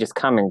not only just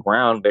common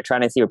ground, but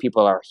trying to see where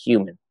people are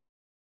human.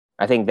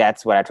 I think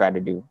that's what I tried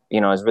to do,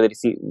 is really to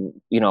see,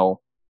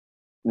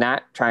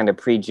 not trying to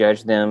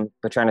prejudge them,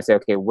 but trying to say,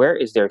 okay, where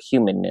is their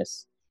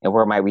humanness and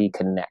where might we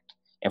connect?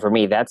 And for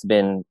me, that's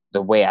been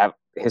the way I've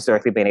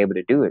historically been able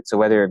to do it. So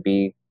whether it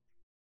be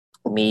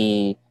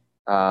me,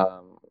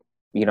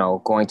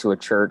 going to a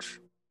church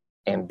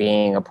and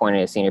being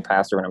appointed as senior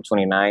pastor when I'm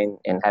 29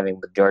 and having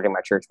the majority of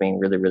my church being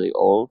really, really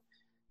old,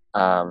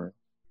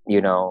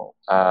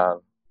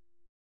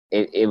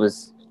 it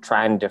was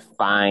trying to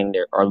find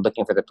or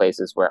looking for the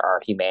places where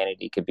our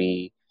humanity could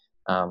be,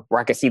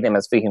 where I could see them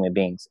as free human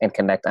beings and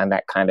connect on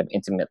that kind of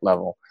intimate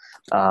level.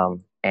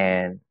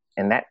 And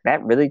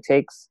that really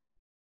takes,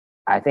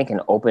 I think,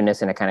 an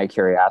openness and a kind of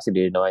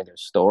curiosity to knowing their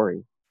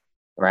story.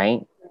 right?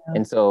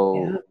 And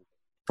so,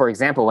 for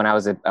example, when I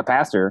was a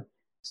pastor,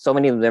 so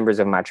many members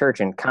of my church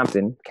in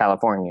Compton,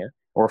 California,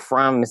 were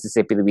from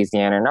Mississippi,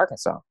 Louisiana, and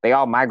Arkansas. They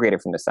all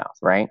migrated from the South,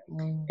 right?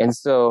 And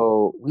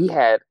so we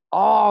had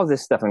all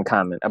this stuff in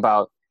common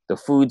about the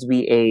foods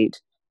we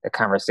ate, the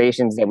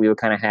conversations that we would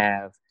kind of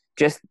have,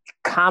 just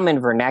common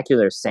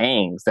vernacular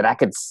sayings that I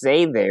could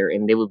say there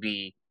and they would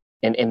be,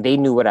 and they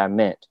knew what I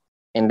meant.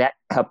 And that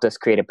helped us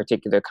create a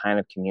particular kind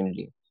of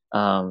community.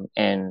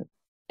 And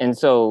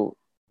so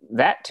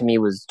that to me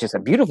was just a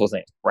beautiful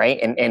thing, right?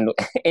 And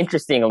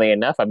interestingly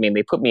enough, I mean,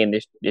 they put me in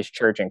this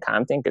church in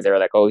Compton because they were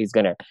like, oh, he's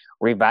going to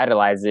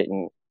revitalize it.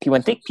 And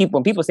when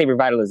people say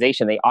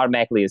revitalization, they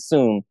automatically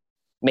assume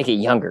make it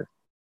younger.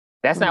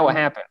 That's not what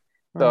happened.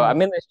 So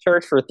I'm in this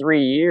church for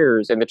 3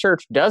 years, and the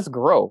church does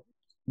grow,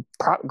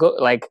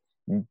 like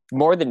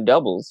more than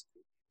doubles,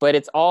 but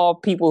it's all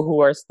people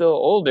who are still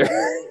older.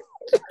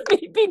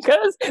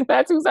 Because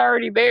that's who's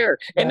already there,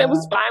 and that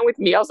was fine with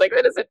me. I was like,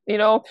 that isn't,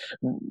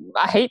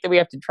 I hate that we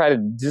have to try to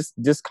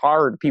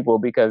discard people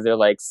because they're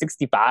like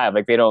 65,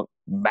 like they don't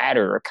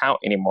matter or count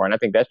anymore. And I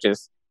think that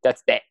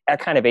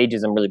kind of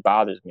ageism really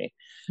bothers me.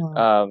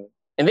 And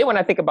then when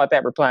I think about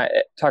that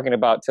talking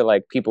about to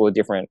like people with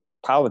different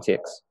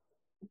politics,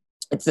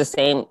 it's the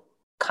same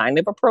kind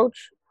of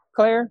approach,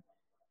 Claire.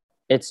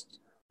 It's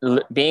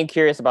being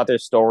curious about their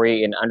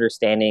story and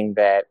understanding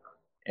that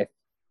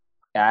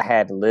I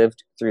had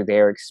lived through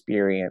their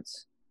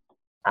experience,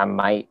 I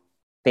might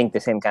think the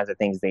same kinds of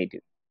things they do,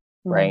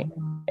 right?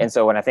 And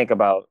so when I think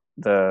about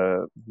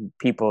the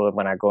people,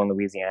 when I go in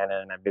Louisiana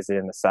and I visit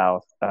in the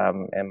South,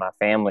 and my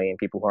family and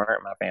people who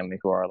aren't my family,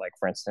 who are like,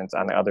 for instance,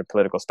 on the other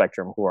political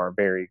spectrum, who are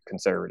very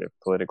conservative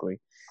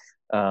politically,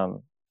 I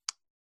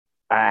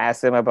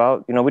ask them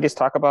about, we just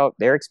talk about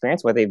their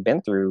experience, what they've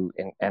been through,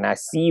 and I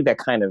see that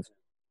kind of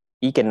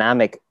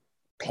economic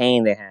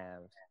pain they have.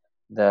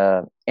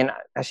 And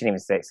I shouldn't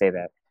even say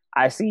that.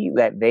 I see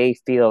that they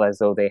feel as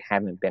though they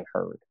haven't been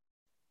heard.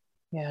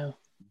 Yeah.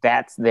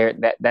 That's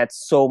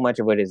so much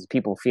of what it is.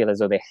 People feel as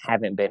though they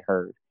haven't been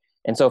heard.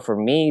 And so for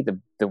me,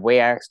 the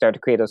way I start to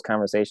create those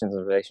conversations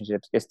and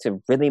relationships is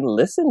to really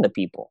listen to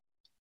people.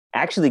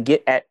 Actually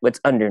get at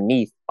what's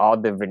underneath all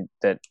the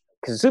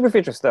because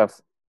superficial stuff,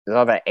 there's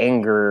all that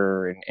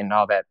anger and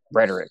all that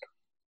rhetoric.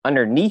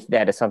 Underneath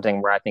that is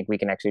something where I think we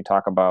can actually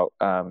talk about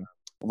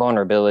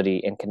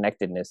vulnerability and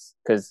connectedness,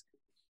 because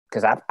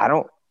I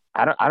don't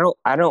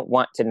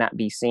want to not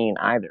be seen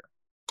either,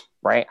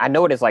 right? I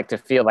know what it's like to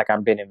feel like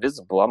I'm being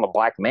invisible. I'm a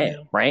Black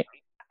man, right?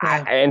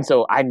 And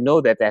so I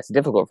know that that's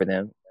difficult for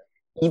them,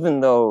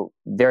 even though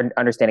their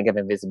understanding of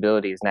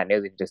invisibility is not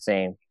nearly the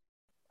same,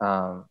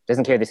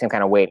 doesn't carry the same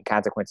kind of weight and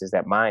consequences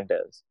that mine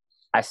does.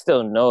 I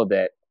still know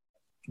that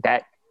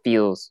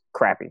feels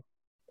crappy.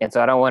 And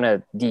so I don't want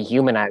to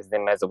dehumanize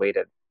them as a way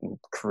to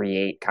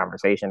create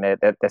conversation.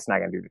 That's not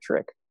going to do the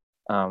trick.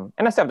 And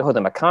I still have to hold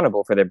them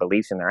accountable for their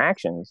beliefs and their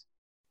actions.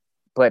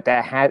 But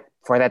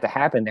for that to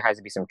happen, there has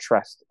to be some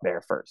trust there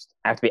first.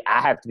 I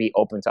have to be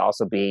open to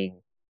also to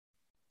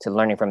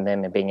learning from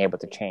them and being able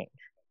to change.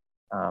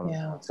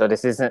 So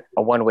this isn't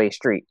a one-way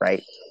street,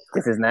 right?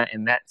 This is not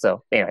in that.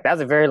 So anyway, that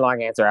was a very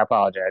long answer. I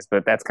apologize,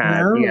 but that's kind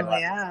of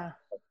yeah.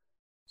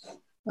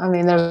 I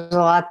mean, there's a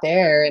lot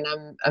there,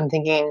 and I'm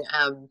thinking.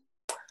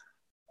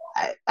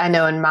 I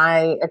know in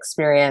my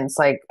experience,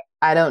 like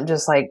I don't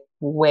just like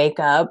wake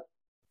up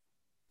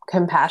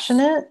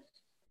compassionate.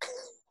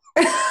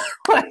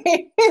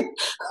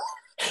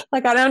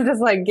 like I don't just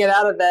like get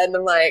out of bed and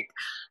I'm like,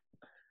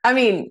 I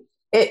mean,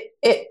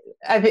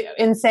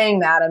 in saying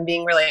that, I'm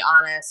being really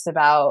honest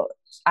about,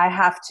 I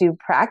have to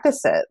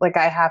practice it. Like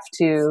I have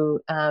to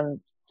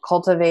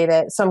cultivate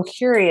it. So I'm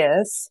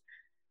curious,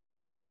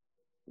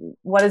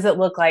 what does it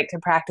look like to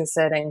practice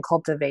it and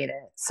cultivate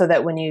it so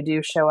that when you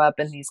do show up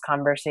in these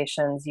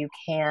conversations, you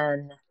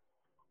can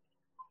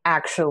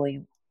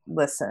actually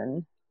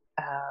listen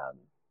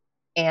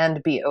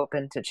and be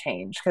open to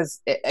change?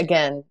 Because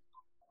again,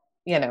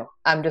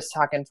 I'm just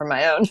talking from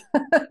my own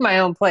my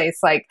own place.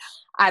 Like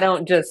I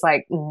don't just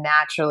like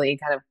naturally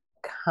kind of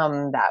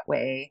come that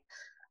way.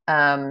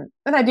 And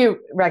I do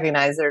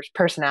recognize there's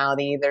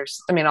personality,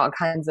 all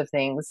kinds of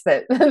things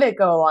that that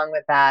go along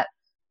with that.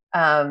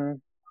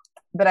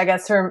 But I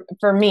guess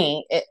for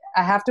me,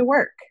 I have to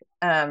work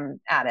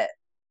at it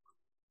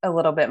a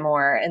little bit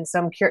more. And so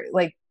I'm curious,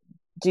 like,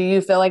 do you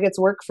feel like it's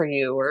work for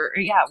you, or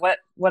what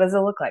does it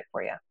look like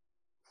for you?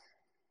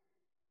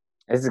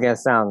 This is gonna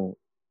sound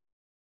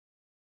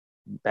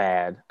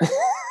bad,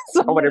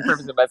 so I want to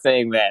preface it by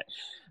saying that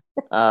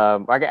I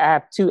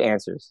have two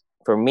answers.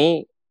 For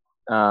me,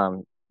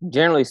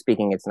 generally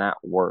speaking, it's not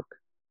work,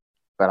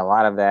 but a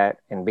lot of that,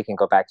 and we can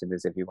go back to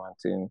this if you want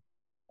to.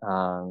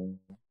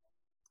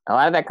 A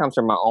lot of that comes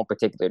from my own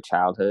particular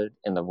childhood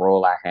and the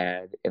role I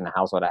had in the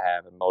household I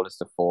have, and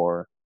oldest of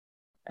four.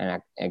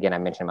 And I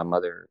mentioned my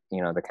mother, we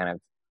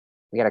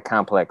had a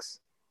complex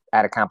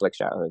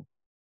childhood.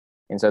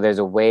 And so there's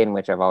a way in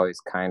which I've always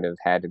kind of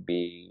had to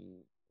be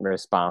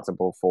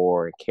responsible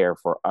for and care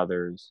for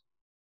others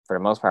for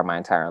the most part my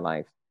entire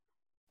life.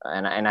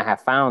 And I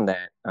have found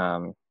that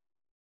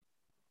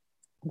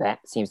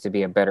that seems to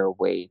be a better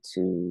way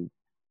to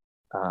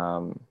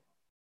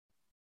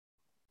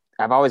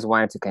I've always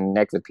wanted to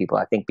connect with people,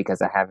 I think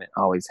because I haven't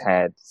always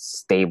had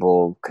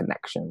stable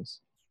connections,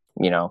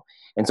 you know.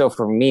 And so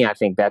for me, I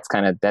think that's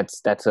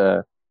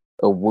a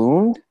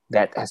wound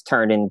that has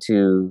turned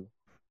into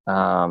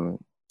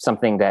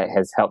something that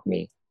has helped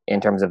me in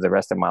terms of the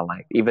rest of my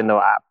life, even though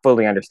I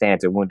fully understand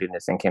it's a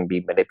woundedness and can be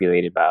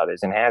manipulated by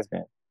others and has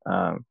been.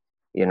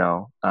 You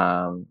know,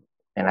 and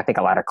I think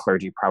a lot of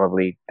clergy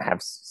probably have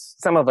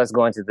some of us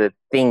going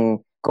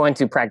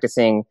to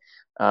practicing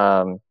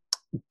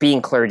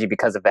being clergy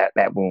because of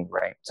that wound,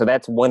 right? So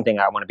that's one thing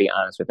I want to be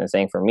honest with and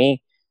saying for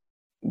me,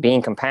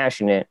 being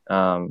compassionate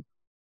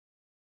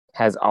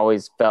has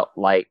always felt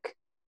like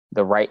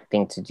the right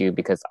thing to do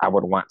because I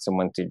would want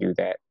someone to do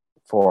that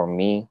for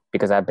me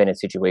because I've been in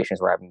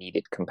situations where I've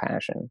needed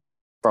compassion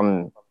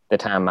from the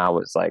time I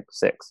was like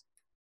 6.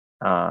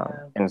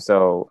 And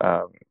so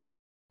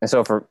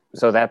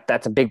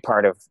that's a big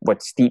part of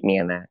what steeped me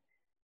in that.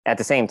 At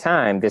the same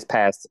time, this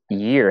past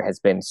year has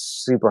been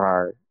super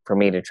hard for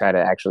me to try to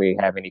actually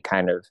have any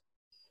kind of.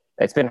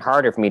 It's been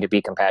harder for me to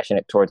be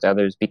compassionate towards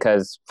others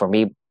because for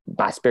me,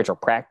 my spiritual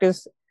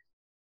practice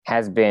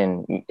has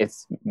been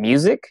it's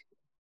music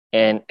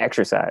and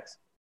exercise,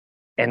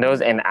 and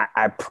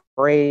I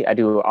pray, I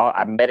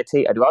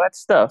meditate, I do all that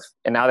stuff,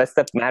 and all that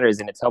stuff matters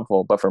and it's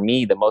helpful. But for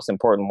me, the most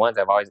important ones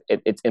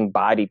it's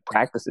embodied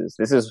practices.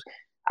 This is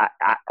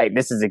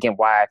again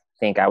why I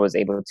think I was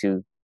able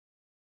to.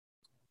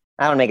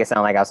 I don't make it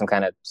sound like I was some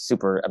kind of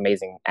super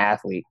amazing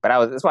athlete,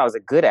 but that's why I was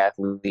a good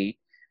athlete.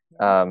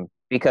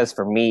 Because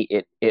for me,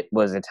 it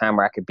was a time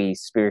where I could be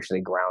spiritually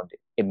grounded.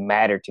 It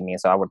mattered to me,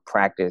 and so I would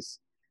practice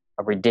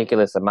a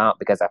ridiculous amount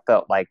because I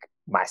felt like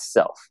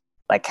myself,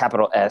 like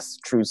capital S,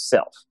 true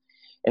self.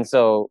 And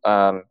so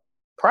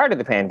prior to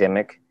the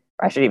pandemic,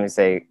 I should even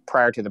say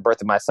prior to the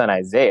birth of my son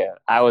Isaiah,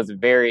 I was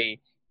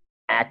very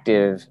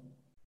active,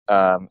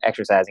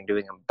 exercising,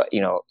 doing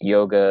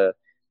yoga,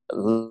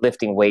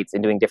 lifting weights,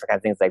 and doing different kinds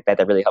of things like that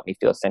that really helped me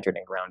feel centered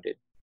and grounded.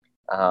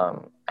 I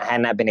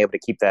had not been able to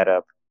keep that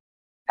up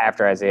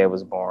after Isaiah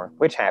was born,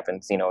 which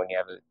happens, when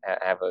you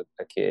have a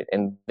kid.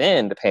 And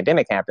then the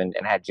pandemic happened,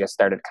 and I had just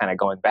started kind of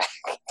going back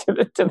to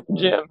the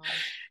gym.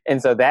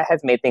 And so that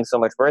has made things so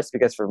much worse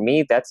because for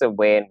me, that's a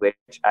way in which,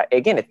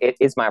 it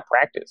is my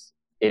practice.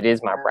 It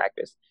is my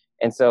practice.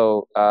 And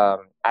so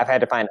I've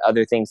had to find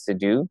other things to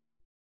do.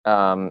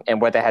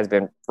 And what that has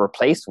been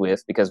replaced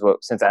with, because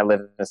since I live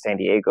in San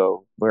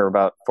Diego, we're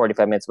about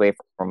 45 minutes away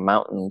from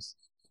mountains,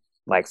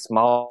 like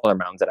smaller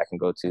mountains that I can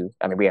go to.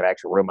 I mean, we have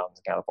actual real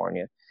mountains in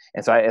California.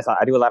 And so I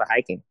do a lot of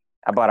hiking.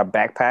 I bought a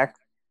backpack.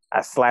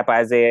 I slap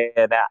Isaiah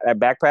that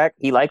backpack.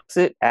 He likes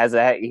it.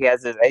 He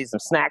has some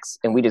snacks,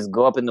 and we just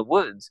go up in the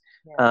woods.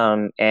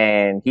 Yeah.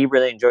 And he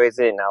really enjoys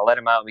it. And I'll let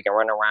him out. We can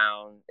run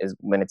around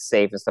when it's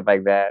safe and stuff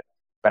like that.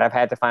 But I've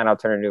had to find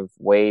alternative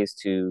ways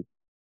to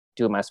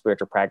do my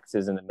spiritual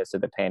practices in the midst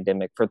of the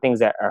pandemic for things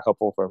that are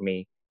helpful for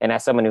me. And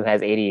as someone who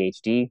has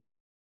ADHD,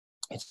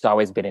 it's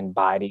always been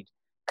embodied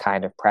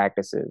kind of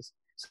practices.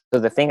 So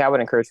the thing I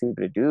would encourage people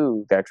to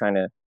do that are trying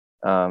to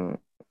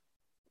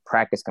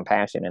practice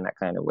compassion in that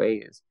kind of way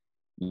is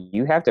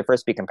you have to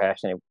first be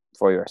compassionate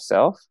for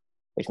yourself,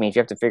 which means you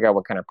have to figure out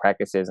what kind of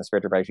practices and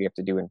spiritual practices you have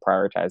to do and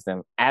prioritize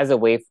them as a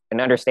way and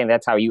understand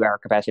that's how you are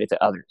compassionate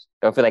to others.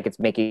 Don't feel like it's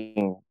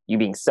making you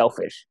being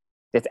selfish.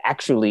 It's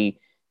actually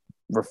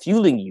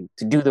refueling you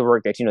to do the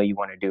work that you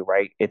want to do,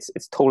 right? It's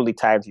totally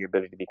tied to your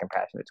ability to be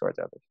compassionate towards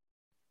others.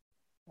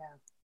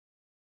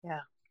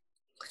 Yeah.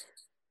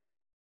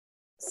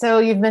 So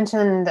you've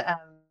mentioned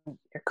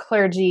your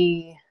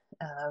clergy,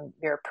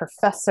 you're a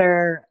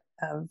professor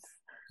of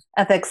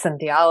ethics and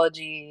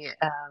theology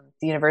at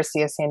the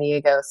University of San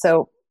Diego.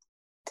 So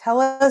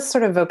tell us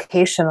sort of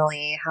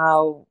vocationally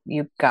how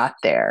you got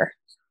there.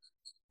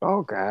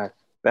 Oh, God.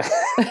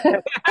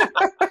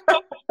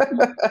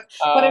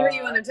 Whatever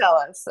you want to tell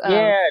us.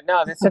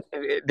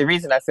 The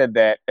reason I said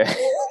that is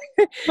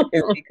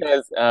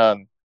because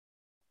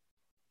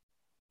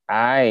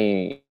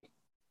I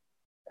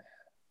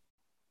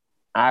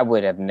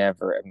would have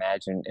never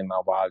imagined in my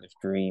wildest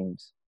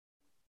dreams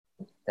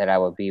that I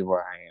would be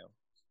where I am.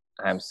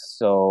 I'm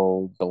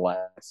so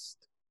blessed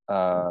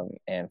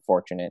and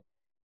fortunate.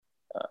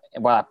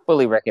 And while I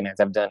fully recognize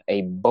I've done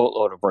a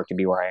boatload of work to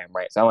be where I am,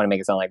 right? So I want to make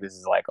it sound like this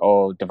is like,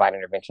 oh, divine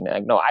intervention.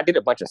 Like, no, I did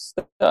a bunch of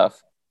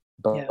stuff,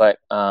 but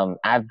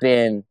I've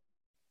been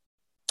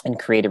and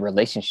created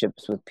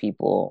relationships with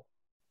people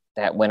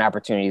that when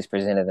opportunities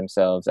presented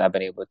themselves, I've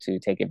been able to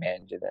take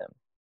advantage of them.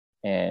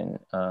 And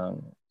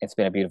it's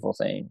been a beautiful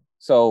thing.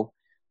 So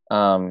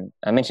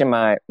I mentioned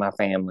my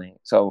family.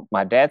 So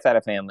my dad's side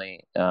of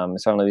family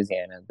is from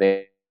Louisiana.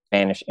 They're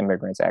Spanish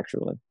immigrants,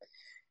 actually.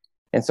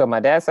 And so my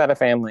dad's side of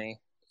family,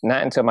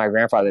 not until my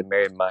grandfather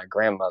married my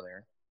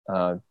grandmother,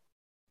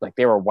 like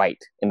they were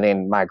white. And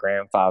then my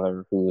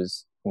grandfather, who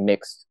was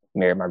mixed,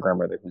 married my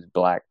grandmother, who's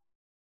Black.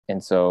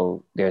 And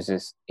so there's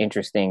this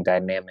interesting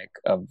dynamic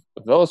of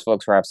those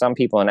folks where I have some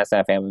people in that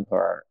side of family who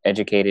are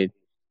educated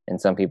and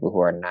some people who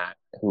are not,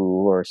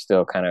 who are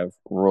still kind of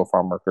rural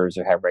farm workers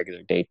or have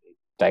regular day,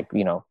 like,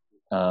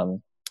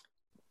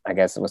 I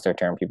guess what's their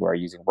term? People are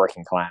using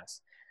working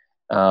class.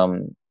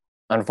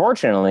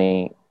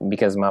 Unfortunately,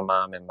 because my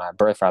mom and my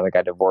birth father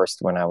got divorced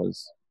when I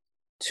was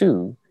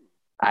 2,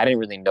 I didn't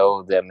really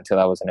know them until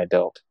I was an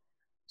adult.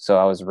 So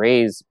I was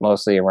raised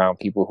mostly around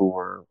people who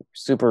were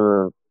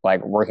super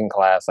like working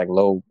class, like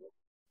low,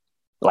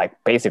 like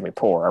basically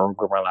poor. I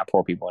grew around a lot of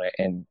poor people,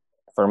 and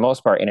for the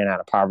most part, in and out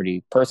of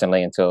poverty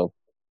personally until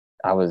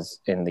I was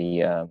in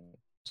the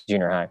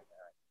junior high.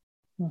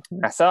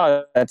 Mm-hmm. I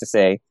saw that to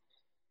say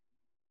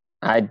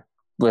I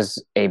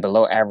was a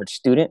below average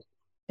student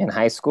in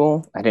high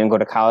school. I didn't go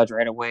to college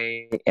right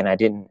away, and I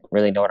didn't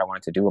really know what I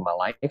wanted to do with my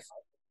life.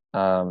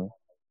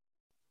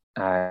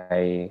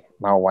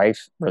 My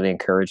wife really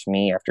encouraged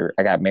me after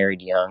I got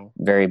married young,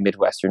 very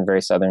Midwestern,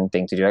 very Southern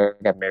thing to do. I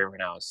got married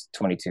when I was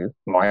 22.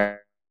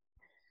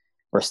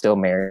 We're still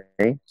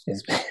married.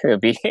 It's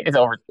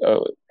over.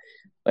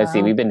 Let's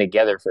see, we've been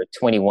together for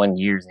 21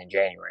 years in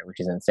January, which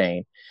is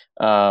insane.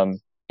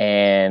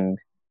 And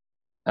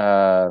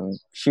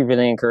she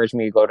really encouraged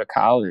me to go to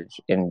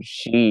college. And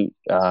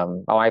my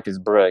wife is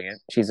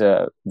brilliant. She's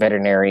a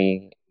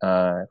veterinary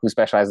who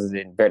specializes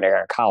in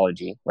veterinary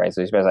oncology, right?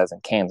 So she specializes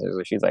in cancer.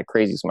 So she's like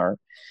crazy smart.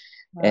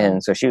 Wow.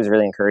 And so she was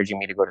really encouraging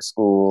me to go to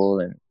school.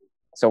 And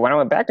so when I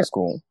went back to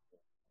school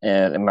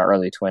in my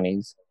early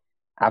 20s,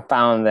 I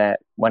found that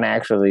when I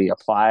actually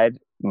applied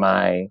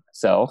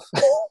myself,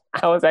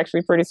 I was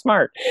actually pretty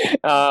smart.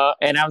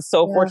 And I was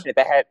so fortunate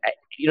that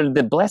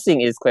the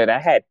blessing is, Claire, that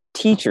I had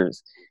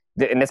teachers.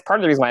 And that's part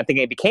of the reason why I think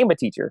I became a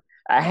teacher.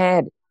 I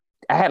had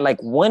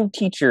like one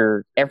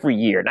teacher every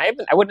year, and I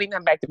wouldn't even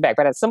have back to back,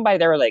 but I had somebody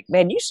that were like,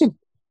 man, you're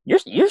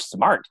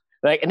smart.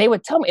 Like, and they were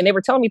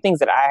telling me things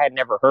that I had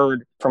never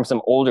heard from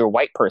some older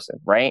white person,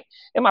 right?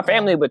 And my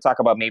family would talk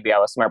about maybe I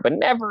was smart, but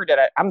never did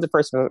I'm the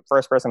first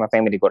person in my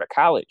family to go to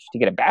college, to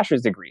get a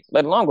bachelor's degree,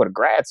 let alone go to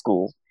grad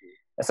school.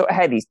 And so I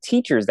had these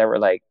teachers that were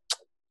like,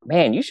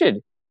 man, you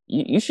should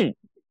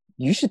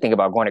think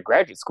about going to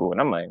graduate school.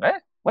 And I'm like,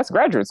 what's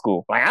graduate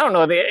school? Like, I don't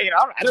know. I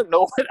don't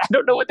know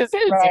what this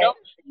is, right.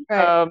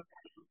 Right.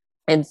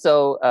 And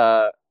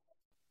so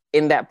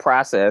in that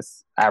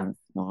process, I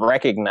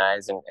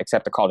recognized and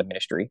accept the call to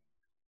ministry.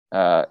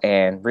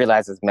 And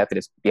realize as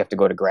Methodist, you have to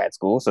go to grad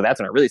school. So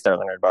that's when I really started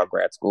learning about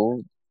grad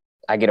school.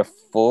 I get a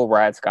full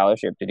ride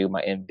scholarship to do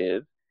my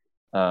MDiv.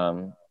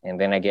 And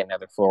then I get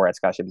another full ride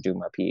scholarship to do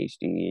my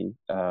PhD.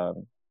 I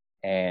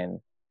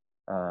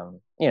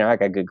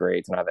got good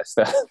grades and all that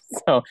stuff.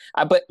 So,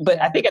 but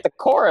I think at the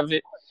core of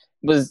it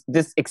was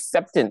this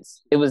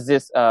acceptance. It was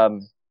this,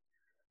 I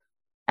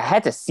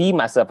had to see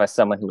myself as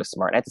someone who was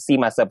smart. I had to see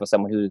myself as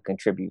someone who would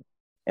contribute.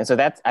 And so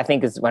that's, I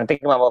think, is when I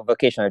think about my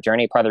vocational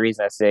journey, part of the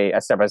reason I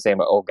start by saying,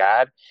 oh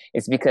God,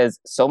 it's because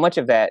so much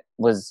of that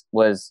was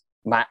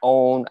my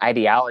own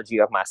ideology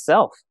of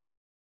myself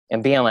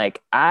and being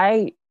like,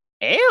 I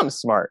am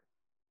smart.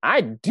 I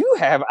do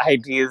have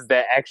ideas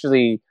that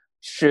actually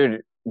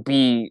should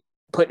be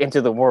put into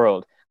the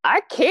world.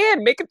 I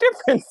can make a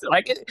difference.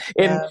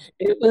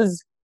 It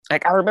was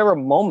like, I remember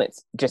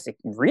moments just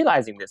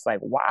realizing this, like,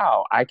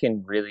 wow, I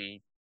can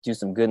really do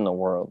some good in the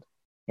world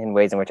in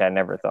ways in which I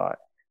never thought.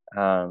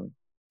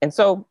 And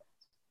so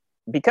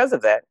because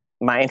of that,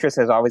 my interest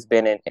has always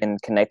been in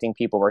connecting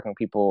people, working with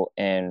people,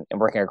 and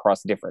working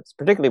across difference,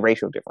 particularly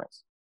racial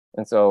difference.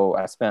 And so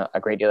I spent a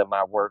great deal of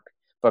my work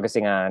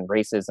focusing on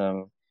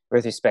racism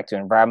with respect to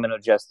environmental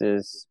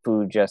justice,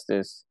 food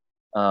justice,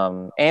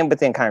 and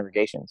within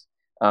congregations.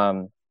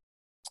 And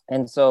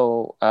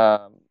so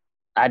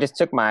I just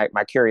took my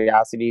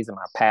curiosities and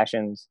my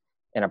passions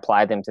and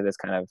applied them to this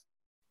kind of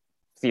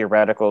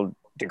theoretical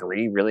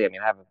degree, really. I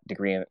mean, I have a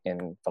degree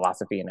in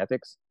philosophy and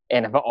ethics,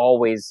 and I've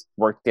always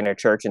worked in a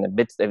church in the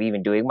midst of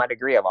even doing my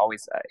degree.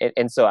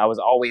 And so I was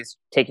always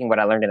taking what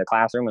I learned in the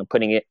classroom and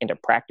putting it into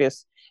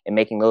practice and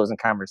making those in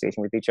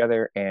conversation with each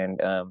other. And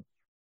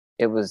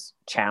it was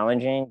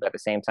challenging, but at the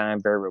same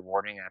time, very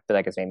rewarding. I feel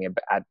like it's made me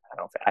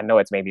I know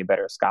it's made me a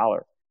better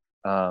scholar.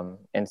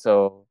 And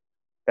so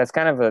that's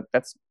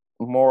that's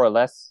more or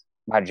less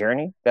my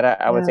journey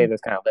that I would say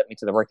that's kind of led me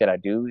to the work that I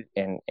do.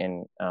 And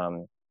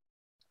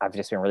I've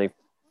just been really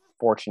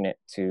fortunate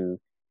to,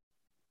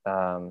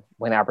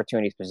 when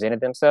opportunities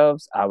presented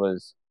themselves, I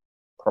was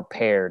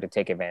prepared to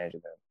take advantage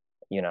of them.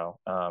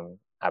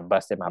 I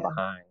busted my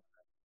behind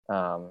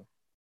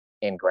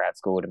in grad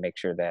school to make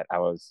sure that I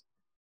was,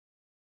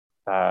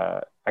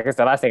 I guess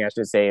the last thing I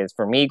should say is,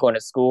 for me, going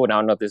to school, and I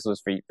don't know if this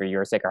was for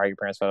your sake or how your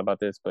parents felt about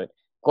this, but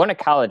going to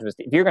college was,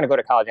 if you're going to go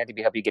to college, it had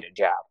to help you get a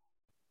job.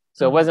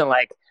 So it wasn't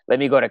like, let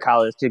me go to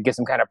college to get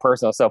some kind of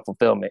personal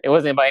self-fulfillment. It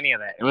wasn't about any of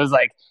that. It was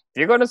like, if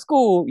you're going to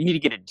school, you need to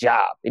get a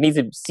job. It needs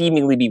to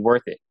seemingly be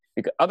worth it,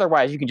 because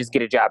otherwise you can just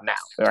get a job now,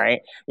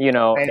 right?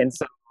 Right. And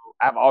so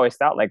I've always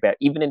thought like that.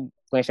 Even in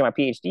finishing my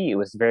PhD, it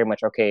was very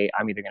much, okay,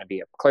 I'm either going to be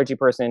a clergy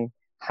person,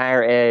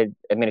 higher ed,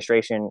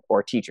 administration,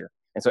 or teacher.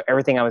 And so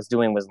everything I was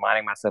doing was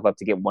lining myself up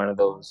to get one of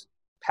those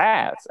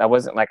paths. I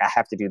wasn't like, I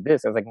have to do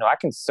this. I was like, no,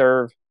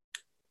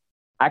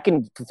 I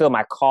can fulfill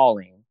my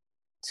calling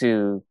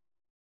to,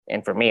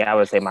 and for me, I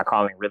would say my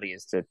calling really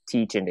is to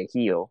teach and to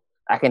heal.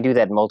 I can do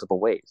that in multiple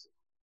ways.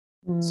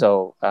 Mm.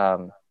 So,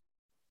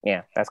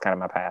 yeah, that's kind of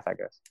my path, I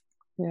guess.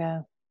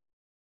 Yeah.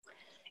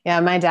 Yeah.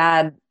 My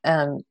dad,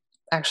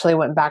 actually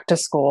went back to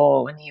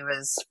school when he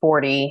was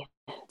 40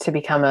 to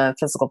become a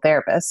physical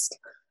therapist.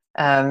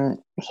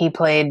 He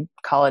played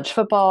college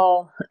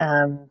football,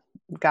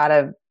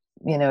 got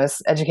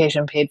his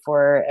education paid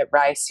for at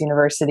Rice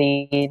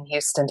University in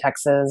Houston,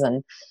 Texas,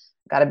 and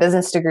got a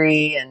business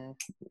degree and,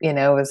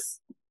 was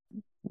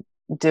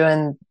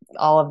doing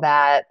all of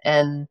that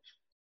and,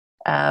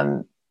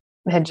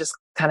 had just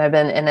kind of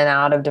been in and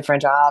out of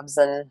different jobs.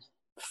 And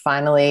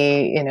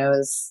finally,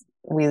 as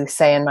we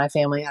say in my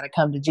family, had to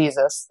come to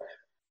Jesus,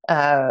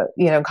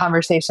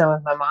 conversation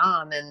with my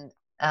mom.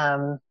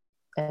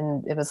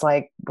 And it was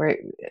like,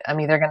 I'm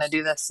either going to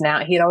do this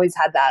now. He'd always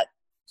had that,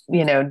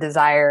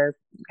 desire,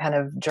 kind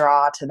of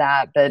draw to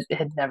that, but it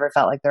had never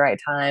felt like the right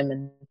time.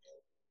 And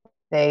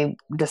they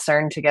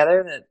discerned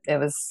together that it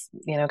was,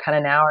 kind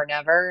of now or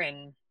never.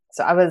 And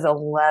so I was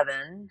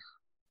 11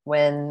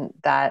 when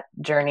that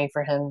journey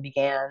for him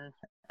began.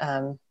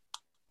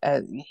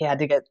 He had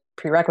to get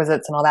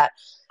prerequisites and all that.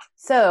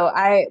 So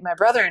my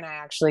brother and I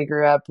actually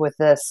grew up with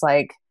this,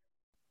 like,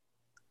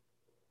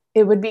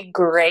 it would be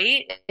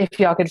great if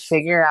y'all could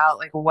figure out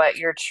like what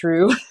your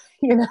true,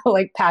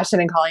 like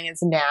passion and calling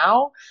is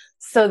now,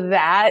 so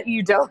that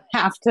you don't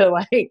have to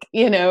like,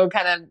 kind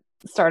of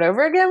start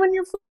over again when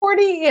you're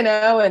 40,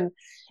 and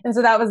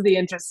so that was the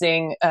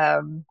interesting,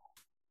 kind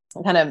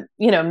of,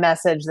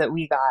 message that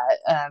we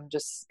got,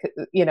 just,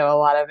 a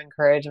lot of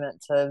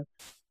encouragement to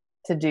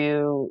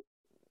do,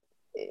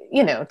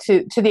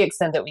 to the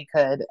extent that we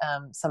could,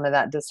 some of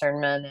that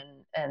discernment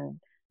and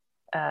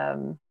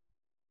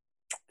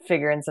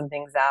figuring some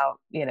things out,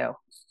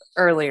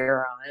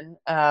 earlier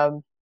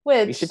on.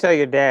 Which you should tell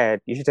your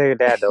dad. You should tell your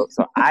dad though.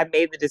 So I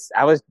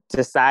was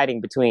deciding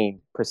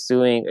between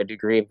pursuing a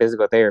degree in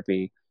physical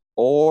therapy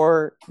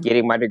or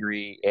getting my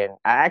degree in.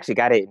 I actually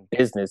got it in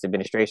business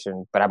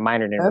administration, but I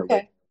minored in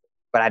religion.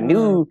 But I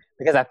knew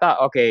because I thought,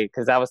 okay,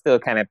 because I was still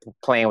kind of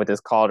playing with this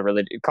call to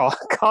religion, call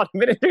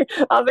ministry.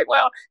 I was like,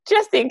 well,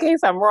 just in case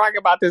I'm wrong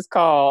about this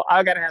call,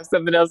 I got to have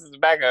something else as a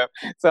backup.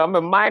 So I'm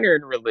a minor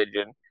in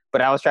religion.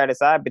 But I was trying to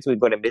decide between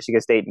going to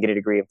Michigan State and get a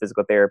degree in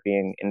physical therapy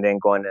and then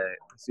going to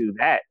pursue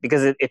that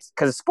because it's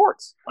because of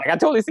sports. Like I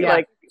totally see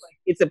like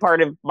it's a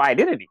part of my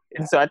identity,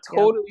 and so I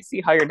totally see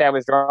how your dad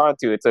was drawn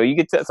to it. So you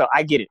get so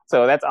I get it.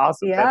 So that's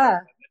awesome. Yeah,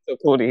 that's so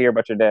cool to hear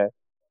about your dad.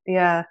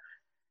 Yeah,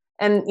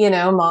 and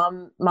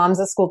mom's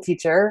a school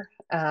teacher.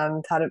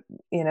 Taught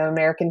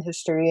American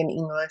history and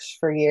English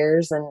for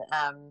years, and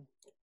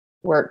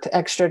worked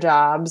extra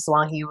jobs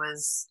while he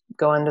was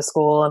going to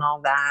school and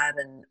all that,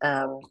 and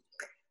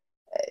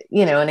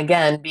and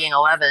again, being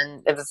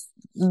 11, it was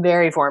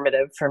very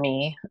formative for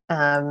me.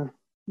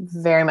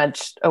 Very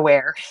much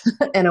aware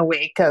and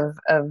awake of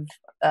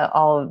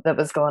all that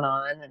was going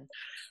on.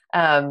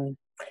 And,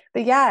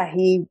 but yeah,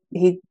 he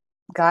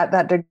got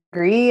that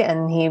degree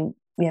and he,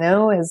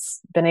 has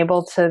been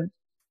able to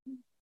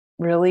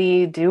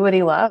really do what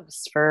he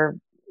loves for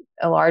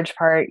a large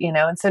part,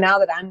 and so now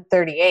that I'm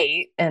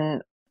 38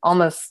 and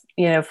almost,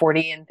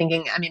 40 and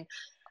thinking, I mean,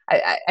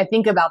 I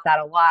think about that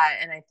a lot.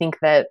 And I think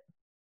that,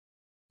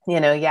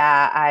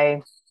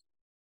 I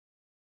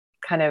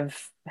kind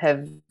of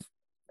have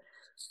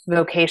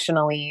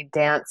vocationally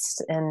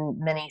danced in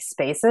many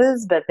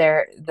spaces, but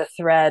the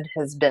thread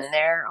has been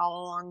there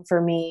all along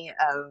for me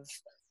of,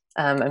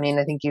 I mean,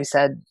 I think you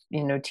said,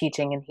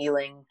 teaching and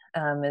healing,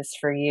 is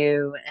for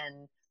you.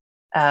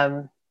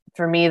 And,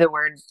 for me, the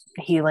word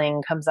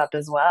healing comes up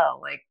as well.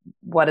 Like,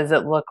 what does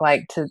it look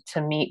like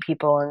to meet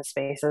people in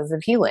spaces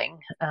of healing?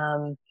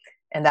 And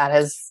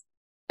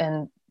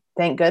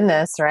thank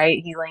goodness,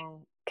 right?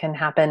 Healing can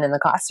happen in the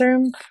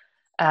classroom,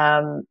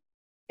 in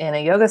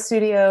a yoga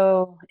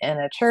studio, in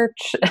a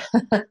church,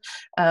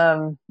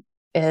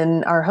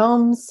 in our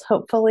homes,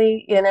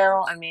 hopefully,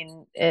 I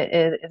mean,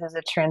 it is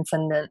a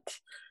transcendent,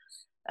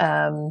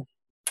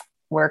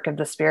 work of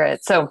the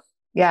spirit. So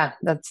yeah,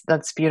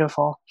 that's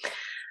beautiful.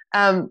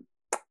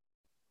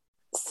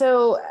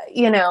 So,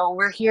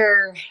 we're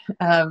here,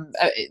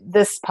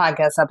 this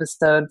podcast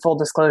episode, full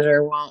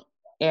disclosure, won't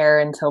air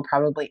until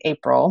probably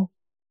April.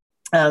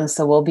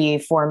 So we'll be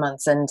 4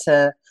 months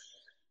into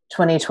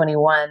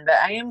 2021, but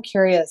I am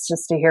curious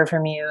just to hear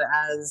from you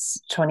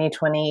as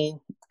 2020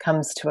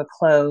 comes to a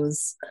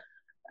close.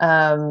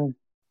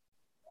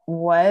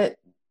 What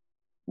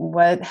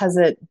has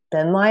it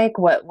been like?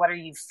 What are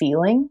you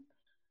feeling?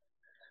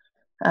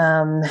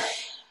 And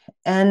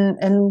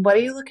what are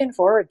you looking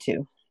forward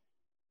to?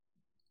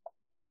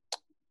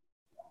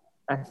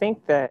 I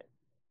think that,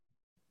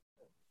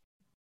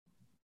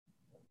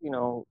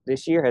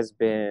 this year has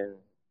been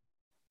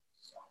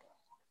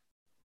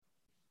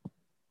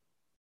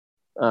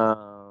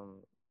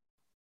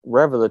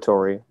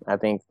revelatory, I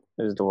think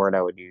is the word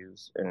I would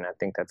use. And I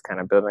think that's kind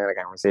of building on the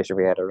conversation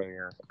we had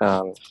earlier.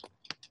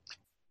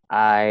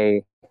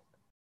 I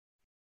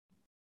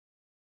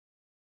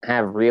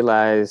have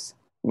realized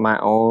my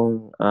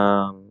own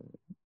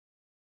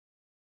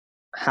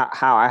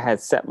how I had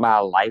set my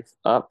life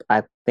up,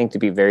 I think, to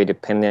be very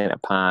dependent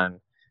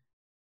upon,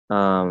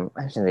 I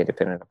shouldn't say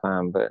dependent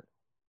upon, but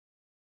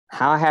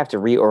how I have to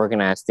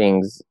reorganize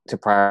things to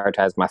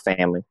prioritize my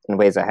family in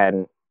ways I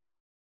hadn't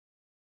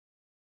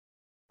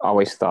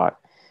always thought.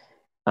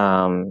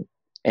 And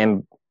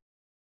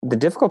the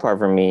difficult part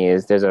for me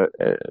is there's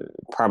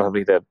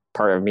probably the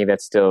part of me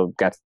that's still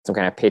got some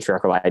kind of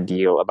patriarchal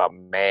ideal about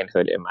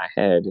manhood in my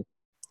head.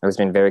 I've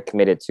been very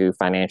committed to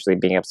financially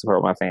being able to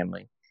support my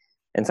family.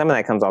 And some of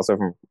that comes also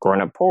from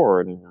growing up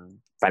poor, and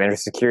financial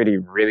security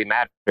really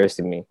matters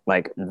to me,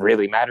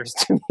 really matters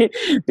to me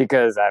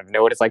because I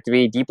know what it's like to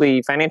be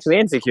deeply financially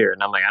insecure.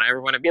 And I'm like, I don't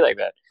ever want to be like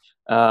that.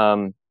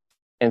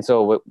 And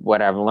so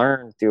what I've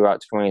learned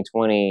throughout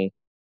 2020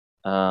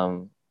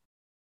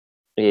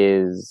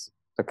 is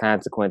the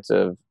consequence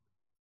of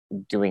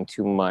doing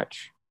too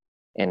much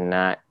and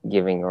not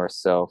giving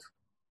yourself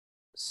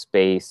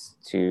space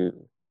to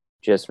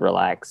just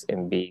relax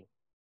and be.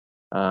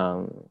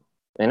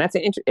 And that's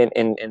and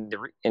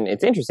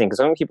it's interesting because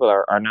so many people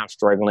are now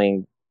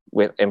struggling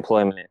with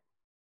employment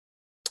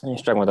and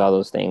struggling with all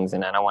those things.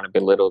 And I don't want to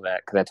belittle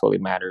that because that totally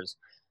matters.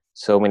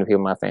 So many people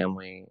in my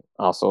family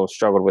also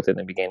struggled with it in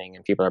the beginning,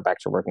 and people are back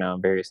to work now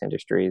in various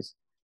industries.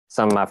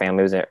 Some of my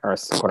families are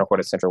quote unquote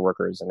essential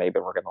workers, and they've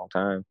been working a long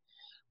time.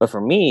 But for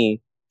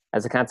me,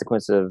 as a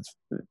consequence of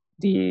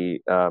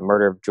the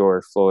murder of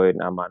George Floyd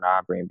and Ahmaud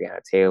Arbery and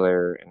Breonna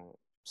Taylor and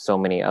so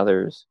many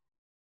others,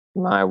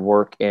 my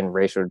work in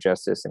racial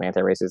justice and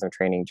anti-racism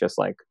training just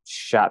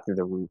shot through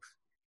the roof.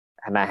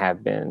 And I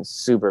have been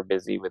super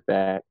busy with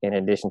that, in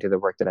addition to the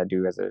work that I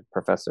do as a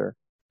professor,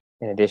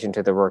 in addition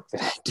to the work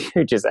that I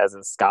do just as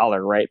a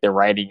scholar, right? The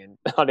writing and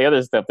all the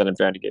other stuff that I'm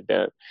trying to get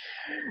done.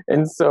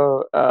 And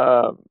so,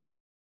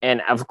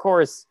 and of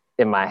course,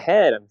 in my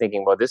head, I'm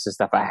thinking, well, this is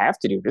stuff I have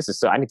to do. This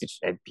is I need to,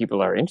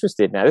 people are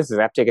interested. Now, I have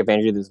to take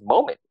advantage of this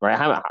moment,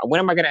 right? When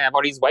am I going to have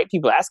all these white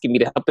people asking me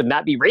to help them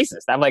not be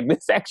racist? I'm like,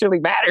 this actually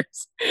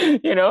matters,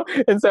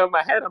 And so in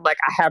my head, I'm like,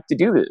 I have to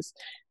do this.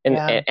 And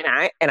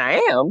I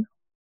am,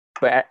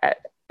 but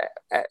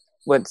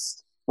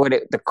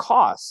the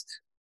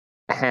cost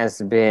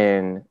has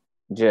been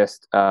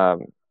just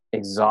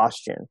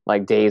exhaustion,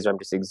 like days where I'm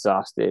just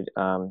exhausted,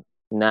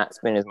 not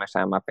spending as much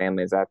time with my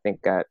family as I think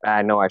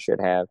I know I should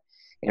have,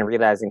 and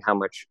realizing how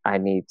much I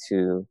need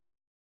to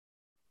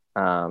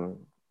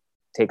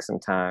take some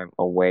time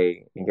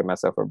away and give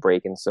myself a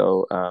break. And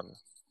so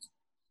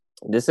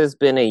this has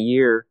been a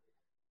year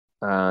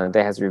that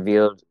has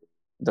revealed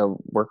the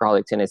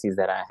workaholic tendencies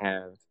that I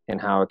have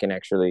and how it can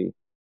actually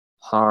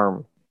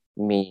harm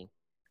me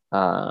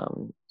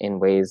in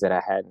ways that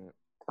I hadn't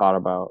thought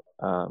about.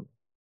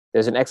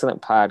 There's an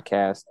excellent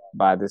podcast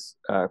by this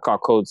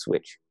called Code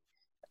Switch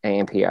at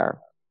NPR.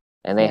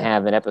 And they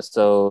have an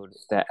episode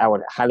that I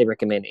would highly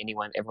recommend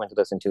everyone to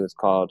listen to. It's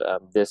called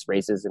This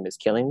Racism is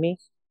Killing Me.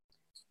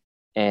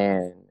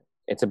 And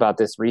it's about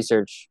this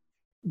research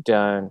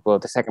done,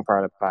 the second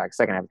half of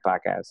the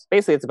podcast.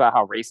 Basically, it's about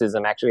how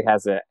racism actually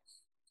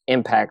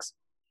impacts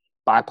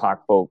BIPOC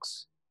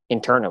folks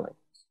internally.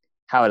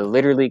 How it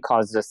literally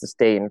causes us to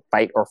stay in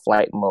fight or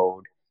flight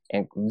mode,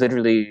 and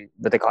literally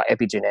what they call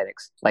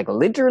epigenetics,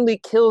 literally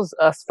kills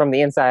us from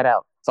the inside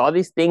out. So all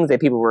these things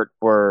that people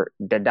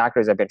the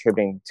doctors have been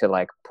attributing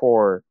to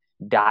poor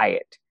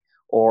diet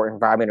or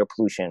environmental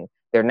pollution,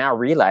 they're now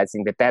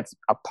realizing that that's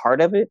a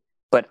part of it,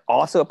 but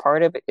also a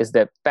part of it is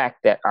the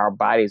fact that our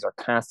bodies are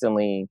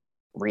constantly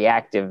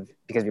reactive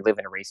because we live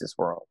in a racist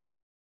world,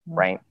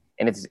 right?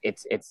 And it's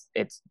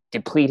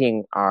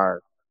depleting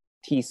our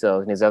T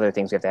cells and there's other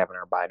things we have to have in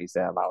our bodies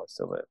that allow us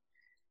to live.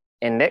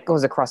 And that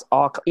goes across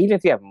even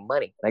if you have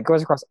money, that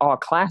goes across all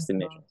class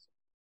dimensions.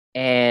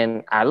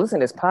 And I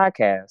listen to this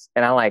podcast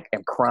and I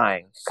am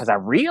crying because I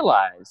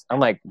realized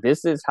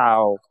this is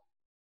how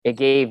it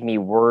gave me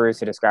words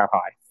to describe how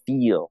I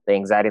feel, the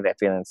anxiety that I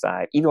feel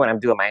inside, even when I'm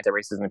doing my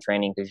anti-racism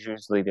training, because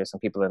usually there's some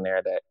people in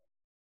there that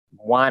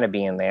want to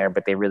be in there,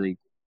 but they really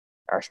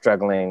are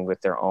struggling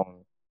with they're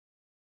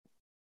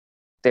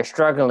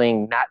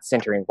struggling not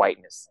centering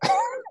whiteness.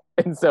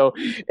 and so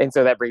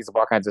that brings up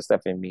all kinds of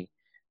stuff in me.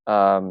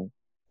 And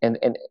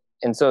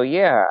so,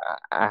 yeah,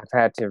 I've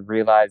had to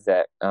realize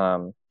that,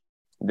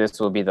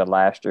 this will be the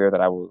last year that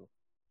I will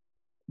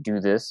do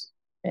this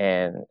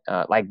and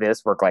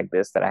work like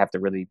this, that I have to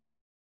really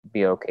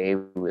be okay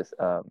with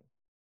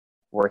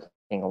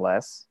working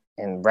less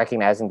and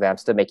recognizing that I'm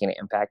still making an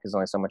impact. There's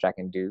only so much I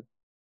can do.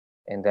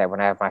 And that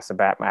when I have I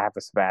have a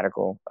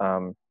sabbatical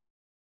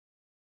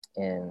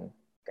in,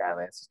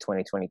 it's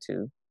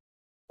 2022,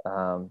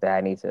 that I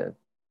need to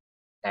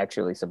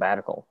actually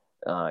sabbatical,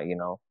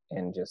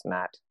 and just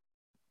not,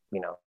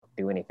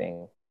 do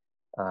anything.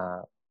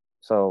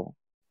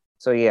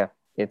 So yeah,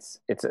 it's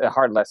a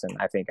hard lesson,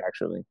 I think,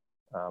 actually,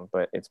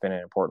 but it's been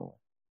an important one.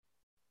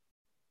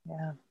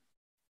 Yeah.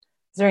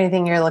 Is there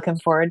anything you're looking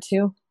forward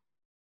to?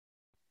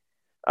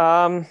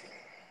 I'm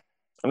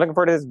looking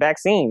forward to this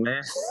vaccine,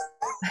 man.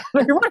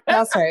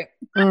 That's right.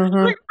 I'm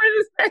looking for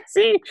this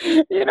vaccine.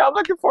 I'm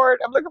looking forward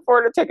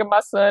to taking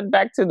my son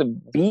back to the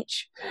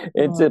beach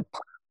and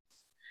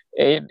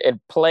and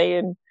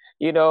playing,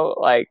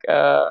 like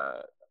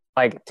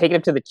taking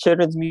them to the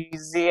children's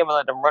museum and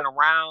let them run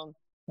around.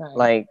 Right.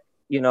 Like,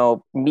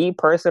 me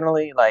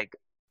personally, like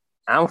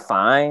I'm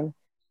fine,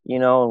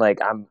 like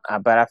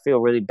but I feel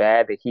really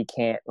bad that he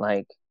can't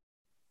like,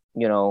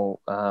 you know,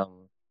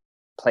 um,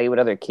 play with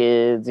other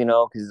kids,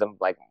 because I'm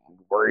like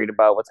worried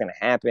about what's gonna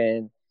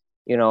happen.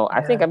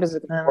 I think Yeah. I'm just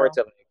looking I don't forward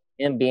know. to like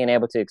him being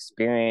able to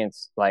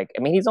experience like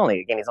I mean he's on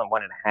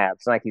 1.5.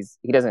 It's not like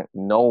he doesn't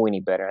know any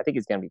better. I think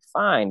he's gonna be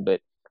fine,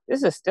 but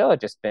this is still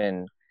just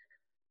been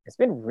it's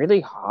been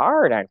really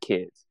hard on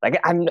kids. Like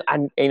I'm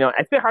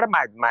it's been hard on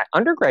my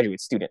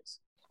undergraduate students.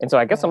 And so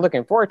I guess I'm Yeah.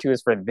 looking forward to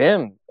is for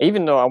them,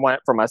 even though I want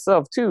it for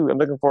myself too, I'm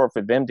looking forward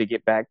for them to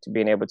get back to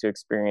being able to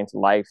experience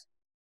life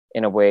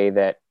in a way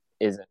that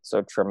isn't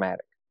so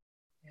traumatic.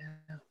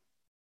 Yeah.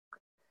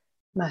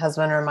 My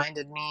husband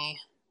reminded me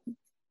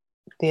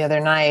the other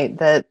night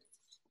that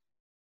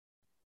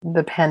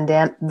the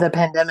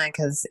pandemic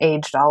has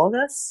aged all of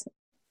us,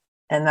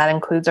 and that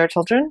includes our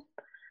children.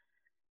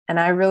 And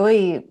I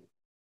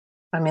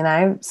mean,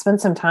 I spent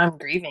some time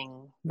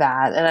grieving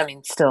that, and I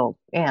mean, still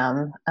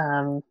am,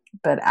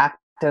 but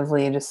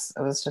actively I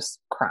was just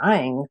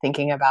crying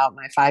thinking about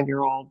my 5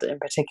 year old in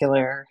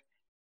particular,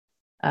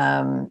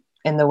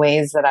 in the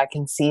ways that I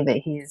can see that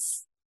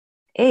he's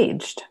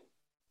aged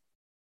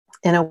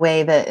in a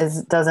way that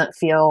doesn't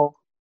feel,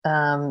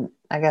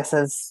 I guess,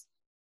 as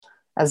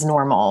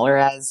normal or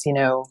as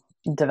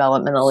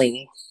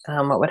developmentally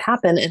what would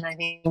happen. And I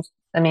think,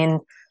 I mean,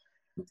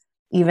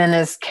 even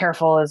as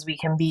careful as we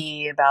can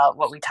be about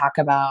what we talk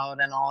about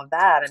and all of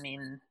that, I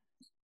mean,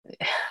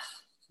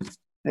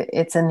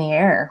 it's in the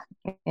air,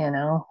 you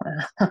know,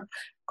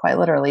 quite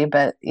literally.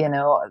 But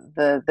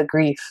the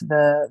grief,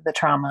 the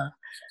trauma,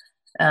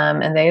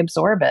 and they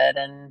absorb it,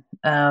 and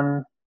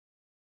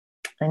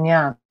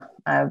yeah,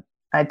 I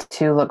I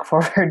too look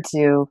forward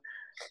to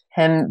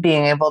him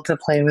being able to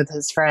play with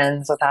his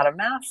friends without a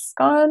mask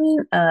on,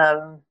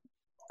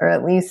 or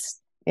at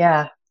least,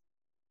 yeah,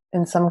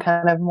 in some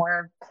kind of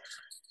more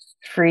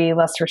free,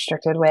 less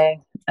restricted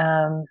way,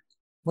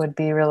 would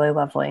be really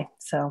lovely.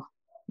 So,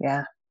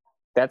 yeah.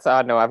 That's how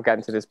I know I've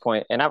gotten to this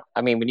point. And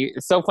I mean,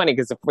 it's so funny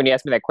because when you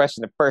asked me that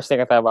question, the first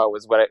thing I thought about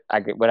was what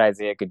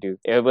Isaiah could do.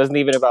 It wasn't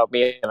even about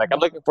me. Like I'm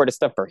looking for the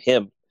stuff for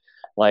him,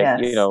 like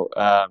Yes.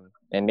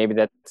 and maybe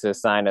that's a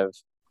sign of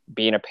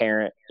being a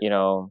parent,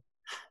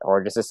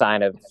 or just a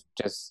sign of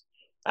just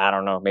I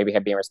don't know, maybe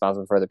being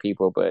responsible for other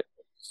people. But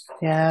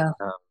Yeah.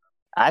 um,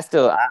 I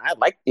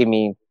like. I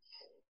mean,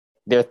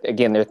 there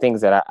are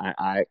things that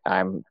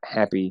I'm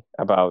happy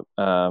about,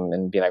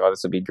 and be like, oh,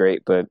 this would be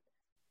great, but.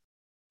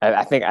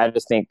 I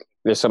just think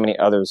there's so many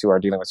others who are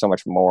dealing with so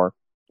much more,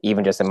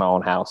 even just in my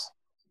own house.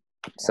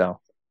 So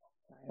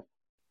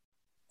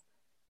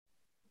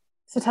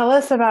So tell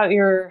us about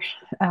your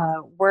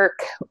work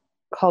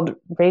called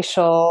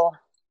Racial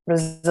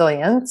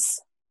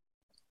Resilience.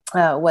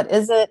 What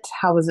is it?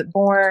 How was it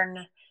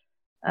born?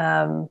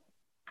 Um,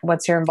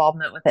 what's your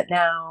involvement with it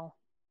now?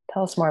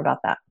 Tell us more about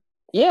that.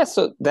 yeah,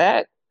 so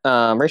that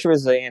racial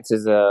resilience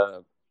is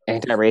a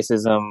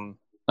anti-racism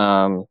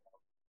um,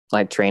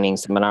 like training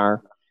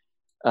seminar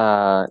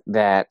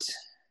that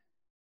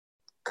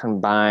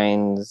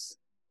combines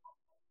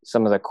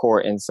some of the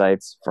core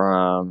insights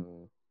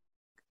from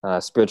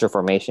spiritual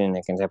formation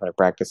and contemplative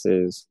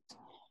practices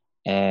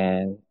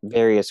and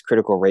various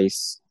critical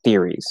race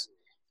theories.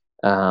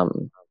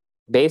 Um,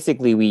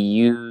 Basically, we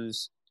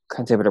use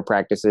contemplative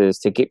practices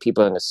to get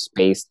people in a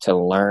space to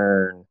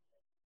learn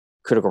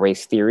critical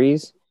race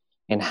theories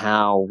and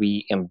how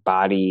we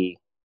embody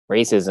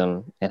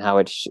racism and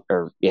how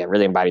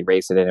really embody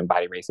race and then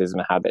embody racism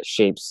and how that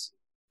shapes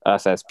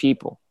us as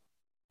people.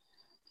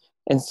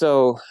 And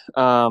so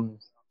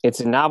it's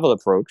a novel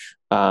approach.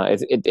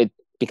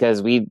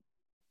 Because we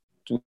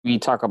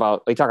talk a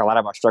lot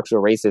about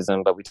structural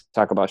racism, but we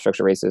talk about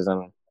structural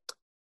racism.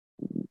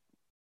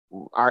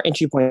 Our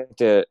entry point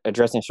to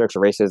addressing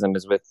structural racism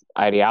is with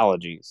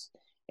ideologies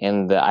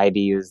and the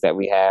ideas that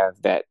we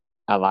have that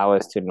allow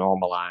us to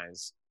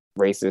normalize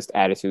racist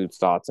attitudes,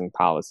 thoughts, and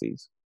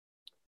policies,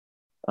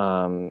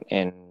 and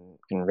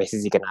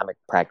racist economic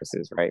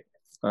practices, right?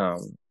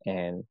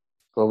 And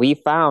what we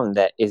found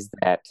that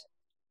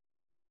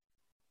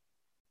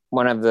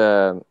one of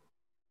the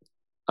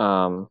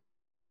um,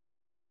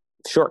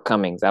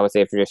 shortcomings, I would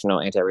say, of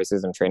traditional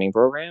anti-racism training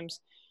programs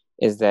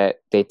is that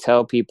they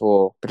tell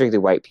people, particularly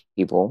white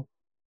people,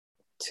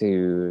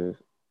 to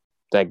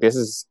like this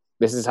is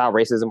how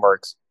racism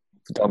works.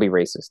 Don't be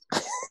racist,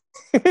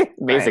 Right.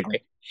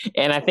 basically.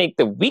 And I think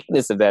the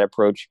weakness of that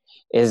approach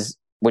is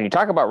when you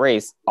talk about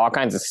race, all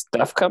kinds of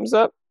stuff comes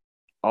up,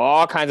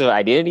 all kinds of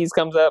identities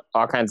comes up,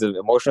 all kinds of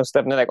emotional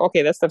stuff, and they're like,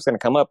 okay, that stuff's going to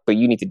come up, but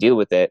you need to deal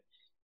with it.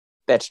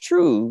 That's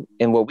true,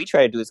 and what we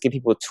try to do is give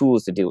people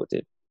tools to deal with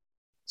it.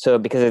 So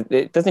because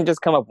it doesn't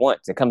just come up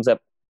once, it comes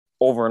up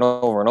over and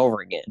over and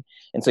over again.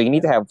 And so you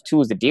need to have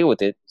tools to deal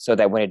with it so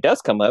that when it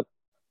does come up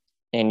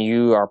and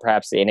you are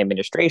perhaps in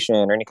administration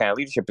or any kind of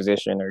leadership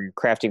position or you're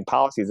crafting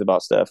policies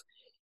about stuff,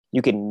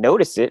 you can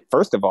notice it,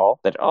 first of all,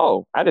 that,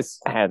 oh, I just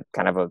had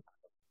kind of a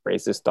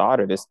racist thought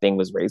or this thing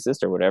was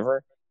racist or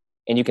whatever,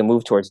 and you can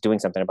move towards doing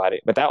something about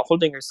it without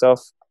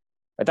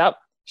without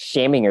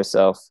shaming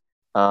yourself,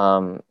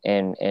 and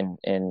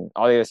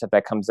all the other stuff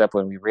that comes up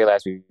when we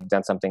realize we've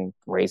done something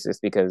racist,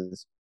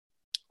 because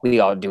we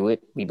all do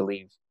it. We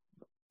believe,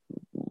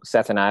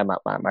 Seth and I,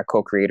 my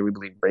co-creator, we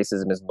believe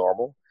racism is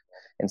normal,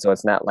 and so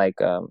it's not like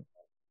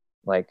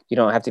you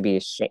don't have to be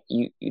ashamed.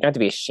 You don't have to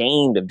be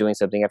ashamed of doing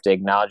something. You have to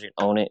acknowledge it,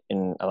 own it,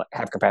 and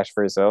have compassion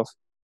for yourself,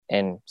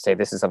 and say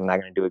this is something I'm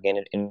not going to do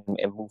again, and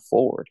move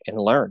forward and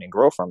learn and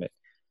grow from it.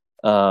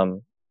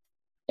 And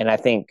I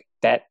think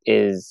that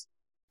is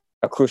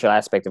a crucial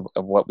aspect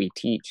of what we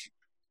teach,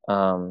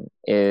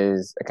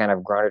 is a kind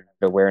of grounded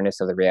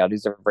awareness of the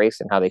realities of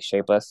race and how they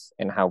shape us,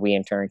 and how we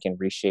in turn can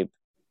reshape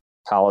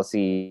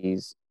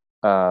policies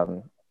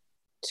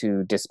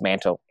to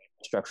dismantle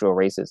structural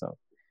racism.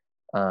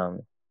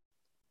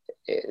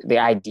 The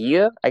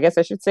idea, I guess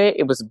I should say,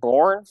 it was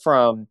born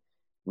from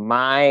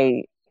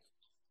my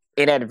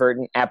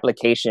inadvertent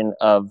application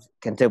of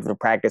contemplative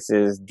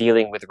practices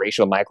dealing with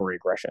racial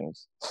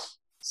microaggressions.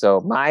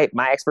 So my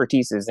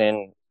expertise is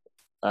in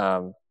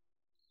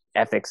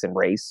ethics and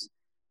race,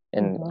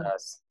 and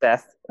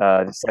Seth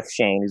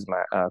Shane, who's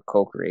my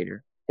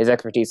co-creator, his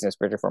expertise in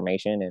spiritual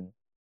formation. And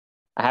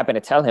I happened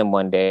to tell him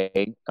one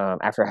day,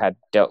 after I had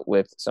dealt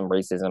with some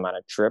racism on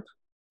a trip,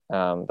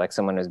 like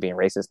someone was being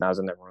racist, and I was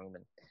in the room,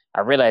 and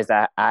I realized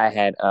that I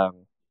had, out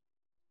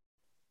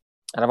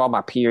of all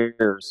my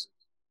peers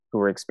who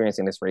were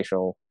experiencing this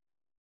racial,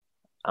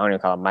 I don't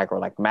even call it micro,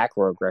 like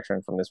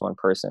macroaggression from this one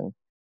person,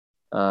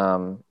 they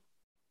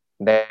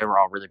were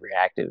all really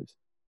reactive.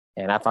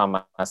 And I found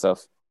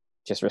myself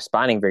just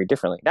responding very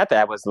differently. Not that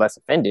I was less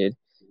offended,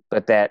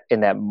 but that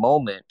in that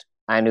moment,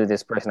 I knew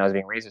this person I was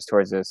being racist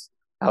towards this.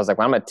 I was like,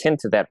 well, I'm going to tend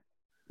to that,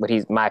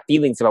 my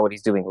feelings about what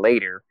he's doing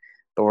later,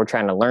 but we're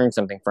trying to learn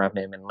something from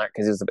him and learn,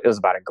 because it was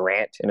about a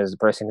grant, and it was a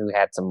person who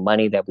had some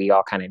money that we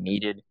all kind of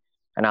needed.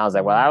 And I was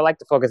like, well, I would like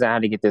to focus on how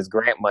to get this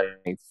grant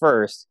money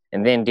first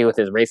and then deal with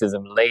his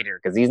racism later,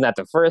 because he's not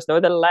the first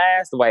nor the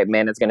last white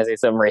man that's going to say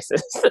something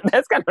racist.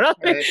 That's kind of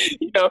nothing,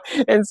 you know?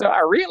 And so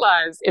I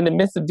realized in the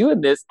midst of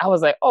doing this, I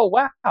was like, oh,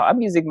 wow,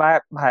 I'm using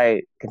my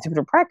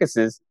contemplative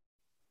practices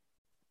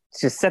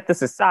to set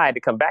this aside,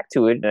 to come back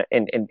to it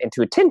and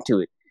to attend to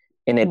it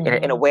in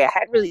a way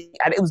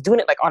it was doing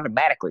it like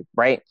automatically,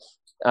 right?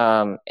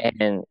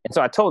 And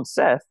so I told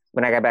Seth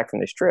when I got back from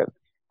this trip,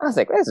 I was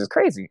like, this is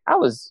crazy. I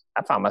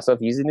found myself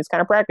using these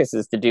kind of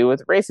practices to deal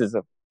with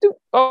racism.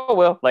 Oh,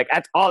 well, like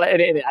that's all.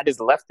 I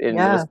just left it.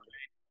 Yeah.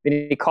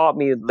 Then he called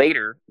me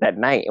later that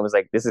night and was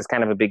like, this is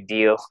kind of a big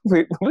deal.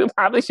 We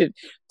probably should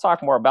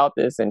talk more about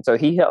this. And so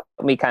he helped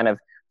me kind of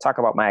talk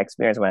about my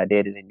experience when I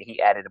did it. And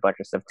he added a bunch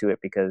of stuff to it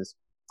because,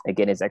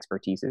 again, his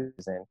expertise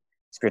is in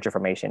spiritual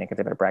formation and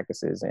contemplative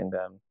practices. And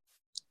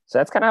so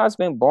that's kind of how it's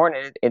been born.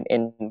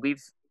 And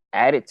we've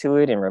added to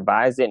it and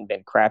revised it and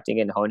been crafting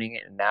it and honing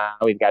it. And now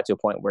we've got to a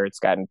point where it's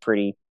gotten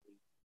pretty,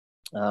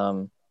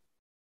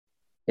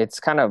 it's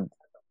kind of,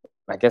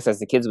 I guess as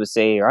the kids would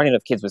say, or I don't know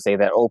if kids would say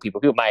that, old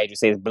people my age would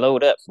say, it's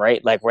blowed up,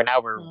 right? Like we're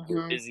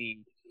busy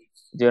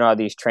doing all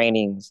these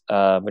trainings,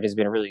 but it's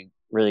been really,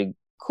 really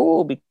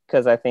cool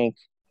because I think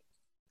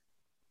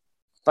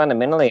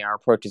fundamentally our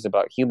approach is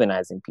about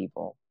humanizing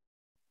people.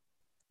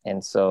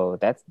 And so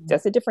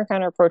that's a different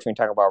kind of approach when you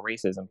talk about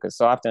racism, because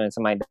so often when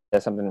somebody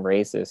does something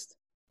racist,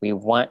 we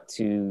want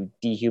to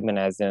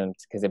dehumanize them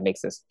because it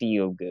makes us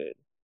feel good.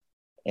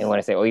 And when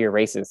I say, oh, you're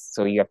racist,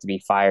 so you have to be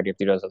fired, you have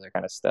to do those other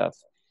kind of stuff.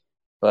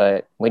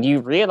 But when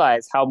you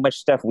realize how much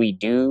stuff we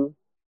do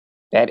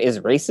that is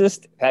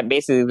racist, that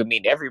basically would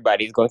mean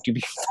everybody's going to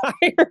be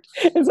fired.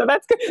 And so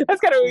that's kind of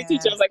what we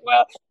teach. I was like,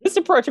 well, this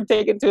approach I'm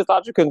taking to its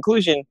logical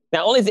conclusion,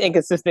 not only is it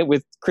inconsistent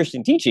with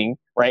Christian teaching,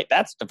 right?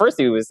 That's the first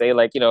thing we would say,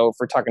 like, you know, if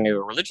we're talking to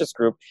a religious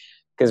group,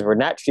 because we're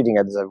not treating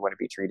others as we want to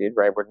be treated,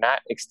 right? We're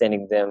not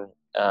extending them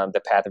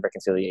the path of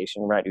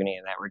reconciliation. We're not doing any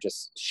of that. We're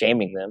just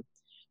shaming them.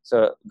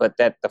 So, but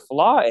that the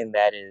flaw in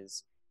that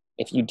is,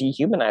 if you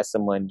dehumanize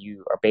someone,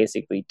 you are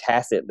basically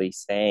tacitly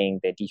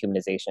saying that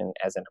dehumanization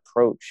as an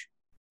approach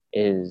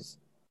is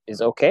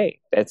okay.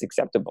 That's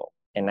acceptable.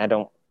 And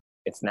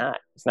it's not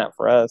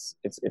for us.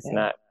 It's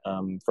not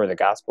for the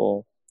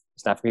gospel.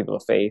 It's not for people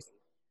of faith.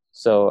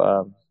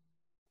 So,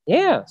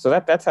 so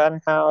that's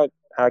how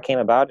it came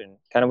about and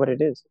kind of what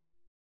it is.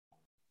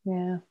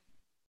 Yeah.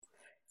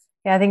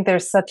 Yeah. I think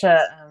there's such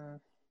a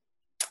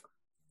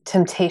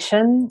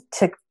temptation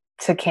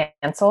to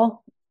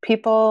cancel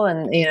people,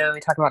 and you know, we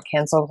talk about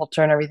cancel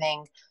culture and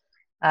everything,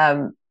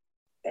 and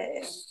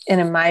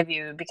in my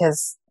view,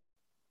 because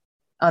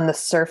on the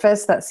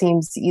surface that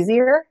seems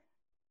easier,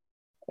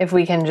 if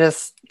we can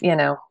just, you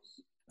know,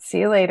 see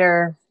you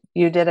later,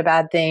 you did a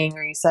bad thing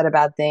or you said a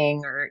bad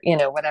thing, or you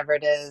know, whatever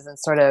it is, and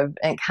sort of,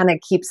 and kind of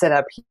keeps it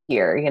up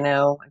here, you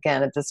know,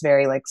 again at this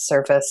very like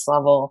surface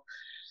level,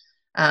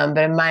 but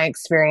in my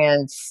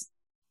experience,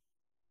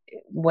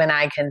 when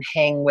I can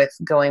hang with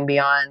going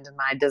beyond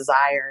my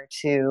desire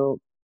to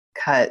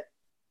cut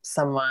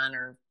someone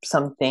or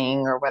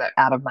something or what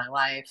out of my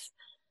life,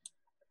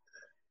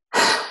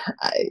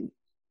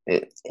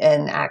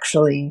 and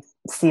actually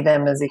see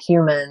them as a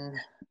human,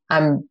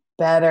 I'm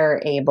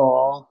better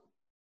able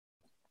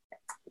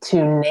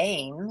to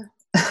name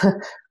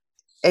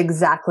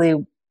exactly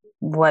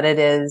what it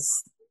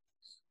is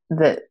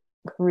that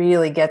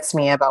really gets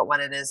me about what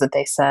it is that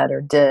they said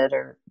or did,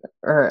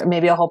 or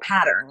maybe a whole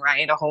pattern,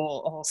 right? A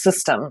whole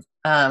system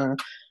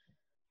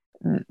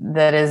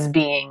that is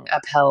being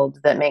upheld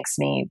that makes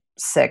me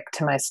sick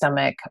to my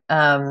stomach.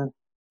 And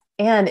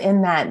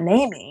in that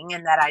naming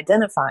and that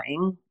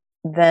identifying,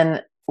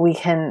 then we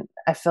can,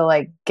 I feel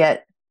like,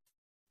 get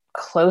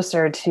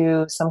closer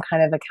to some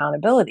kind of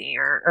accountability,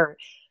 or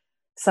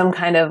some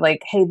kind of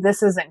like, hey,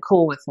 this isn't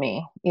cool with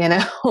me,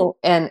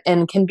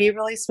 and can be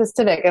really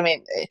specific. I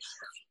mean,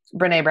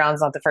 Brene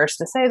Brown's not the first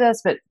to say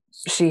this, but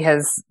she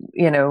has,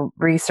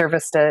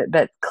 resurfaced it,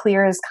 but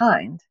clear as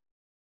kind,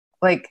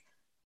 like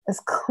as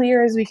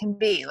clear as we can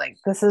be, like,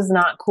 this is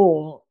not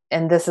cool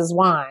and this is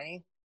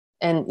why,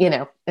 and,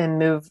 and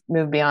move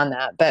beyond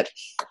that. But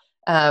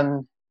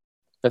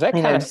that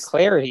kind of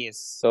clarity is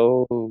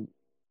so,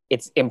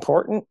 it's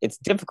important. It's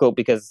difficult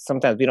because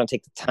sometimes we don't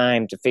take the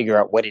time to figure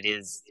out what it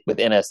is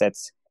within us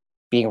that's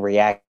being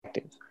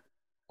reactive,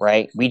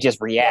 right? We just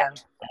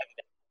react. Yeah.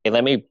 And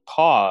let me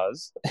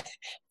pause,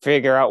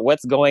 figure out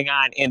what's going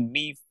on in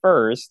me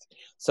first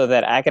so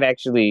that I could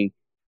actually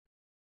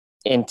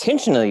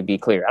intentionally be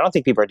clear. I don't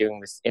think people are doing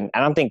this, and I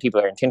don't think people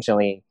are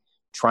intentionally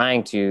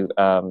trying to,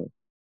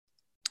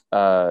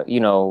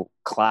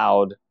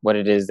 cloud what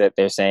it is that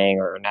they're saying,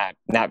 or not,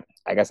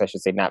 I guess I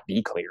should say, not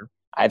be clear.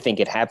 I think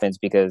it happens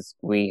because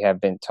we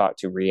have been taught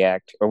to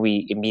react, or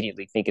we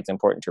immediately think it's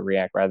important to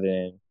react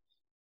rather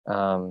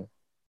than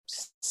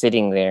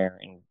sitting there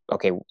and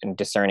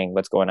discerning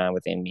what's going on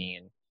within me.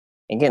 And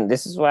again,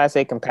 this is why I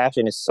say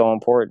compassion is so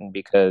important,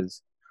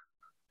 because,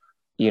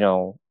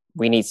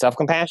 we need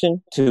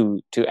self-compassion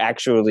to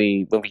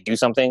actually, when we do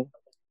something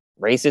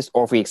racist,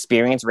 or if we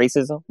experience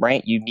racism,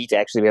 right, you need to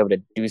actually be able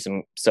to do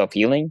some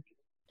self-healing.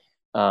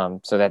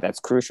 So that's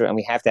crucial. And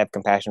we have to have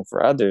compassion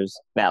for others.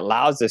 That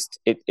allows us,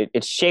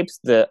 it shapes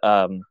the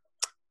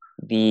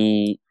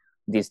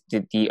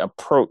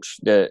approach,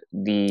 the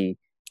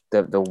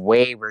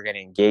way we're going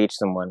to engage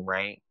someone,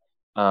 right?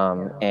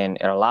 And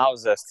it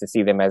allows us to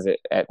see them as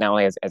not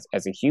only as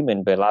a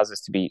human, but allows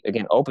us to be,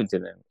 again, open to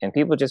them. And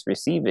people just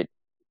receive it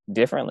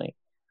differently.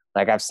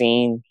 Like I've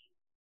seen,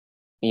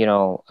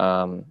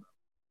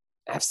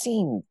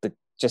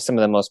 just some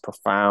of the most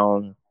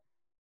profound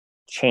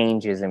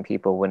changes in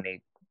people when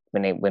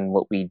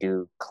what we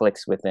do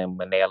clicks with them,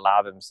 when they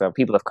allow themselves,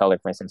 people of color,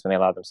 for instance, when they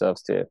allow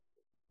themselves to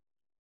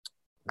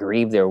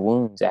grieve their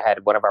wounds. I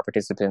had one of our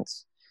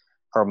participants,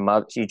 her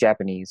mother, she's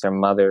Japanese, her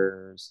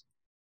mother's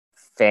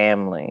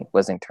family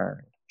was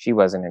interned. She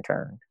wasn't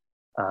interned.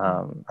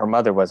 Her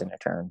mother wasn't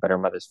interned, but her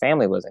mother's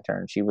family was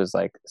interned. She was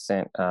like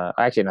sent,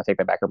 actually, no, take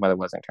that back. Her mother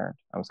was interned.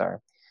 I'm sorry.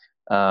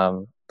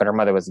 But her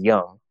mother was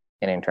young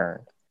and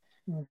interned.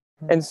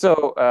 Mm-hmm. And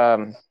so,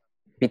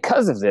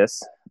 because of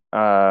this,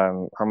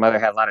 her mother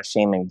had a lot of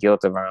shame and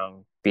guilt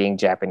around being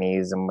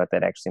Japanese and what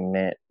that actually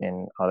meant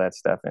and all that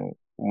stuff, and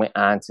went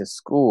on to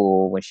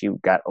school when she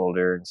got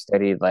older and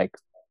studied like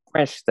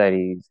French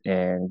studies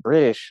and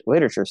British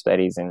literature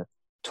studies, and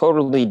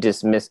totally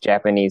dismissed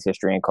Japanese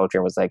history and culture,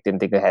 and was like, didn't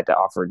think it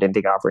offered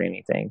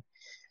anything.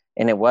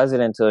 And it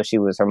wasn't until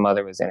her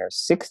mother was in her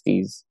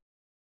 60s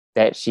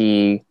that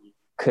she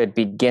could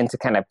begin to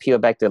kind of peel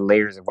back the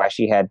layers of why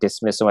she had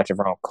dismissed so much of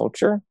her own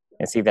culture,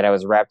 and see that I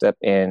was wrapped up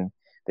in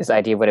this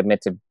idea of what it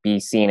meant to be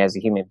seen as a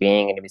human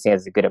being and to be seen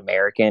as a good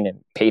American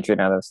and patriot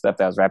and all that stuff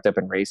that was wrapped up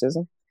in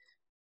racism.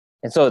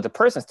 And so the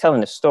person's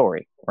telling the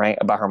story, right,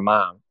 about her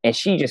mom. And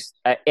she just,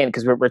 and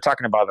because we're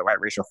talking about the white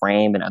racial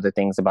frame and other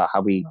things about how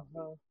we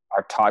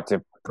are taught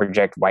to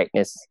project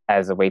whiteness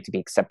as a way to be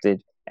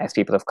accepted as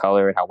people of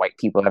color, and how white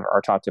people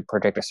are taught to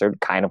project a certain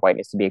kind of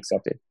whiteness to be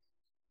accepted.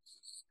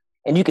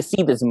 And you can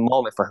see this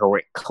moment for her where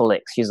it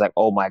clicks. She's like,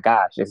 oh my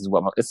gosh, this is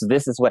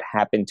what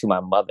happened to my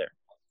mother.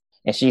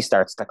 And she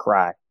starts to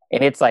cry.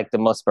 And it's like the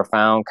most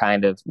profound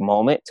kind of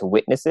moment to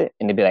witness it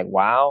and to be like,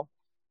 wow,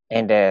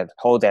 and to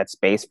hold that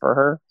space for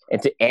her.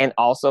 And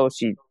also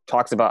she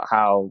talked about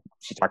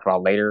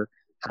later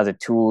how the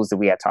tools that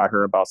we had taught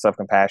her about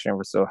self-compassion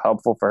were so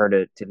helpful for her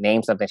to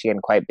name something she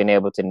hadn't quite been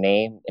able to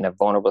name in a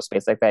vulnerable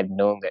space like that,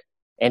 know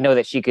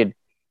that she could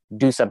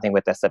do something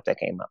with that stuff that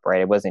came up,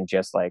 right? It wasn't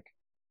just like,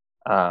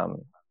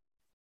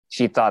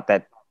 she thought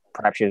that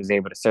perhaps she was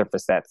able to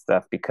surface that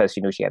stuff because she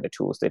knew she had the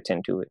tools to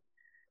attend to it.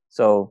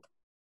 So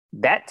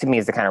that to me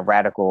is the kind of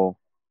radical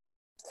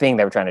thing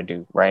that we're trying to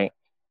do, right?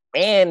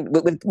 And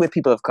with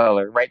people of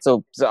color, right?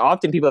 So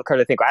often people of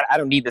color think, I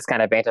don't need this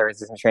kind of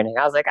anti-racism training.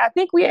 I was like, I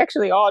think we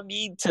actually all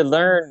need to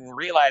learn and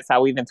realize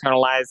how we've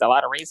internalized a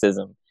lot of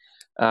racism,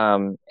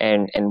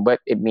 and what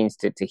it means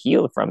to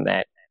heal from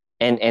that,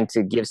 and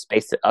to give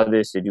space to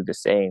others to do the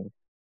same.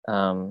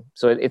 So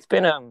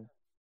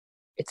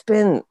it's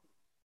been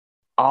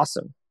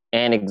awesome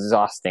and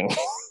exhausting.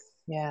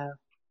 Yeah.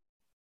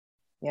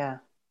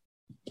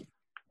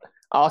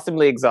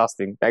 Awesomely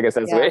exhausting. I guess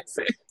that's what it is.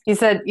 You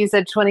said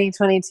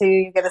 2022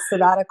 you get a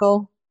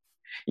sabbatical?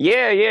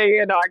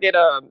 Yeah. No, I get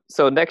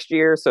so next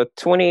year, so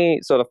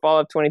the fall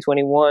of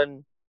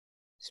 2021,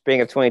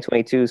 spring of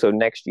 2022. So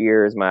next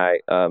year is my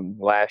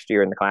last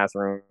year in the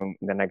classroom, and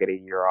then I get a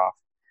year off.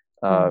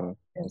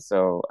 And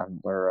so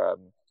we're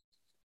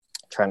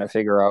trying to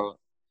figure out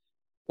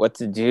what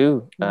to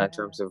do in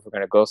terms of if we're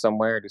going to go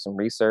somewhere, do some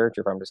research,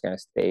 or if I'm just going to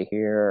stay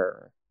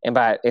here. And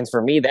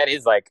for me, that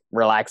is like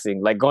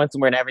relaxing, like going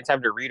somewhere and having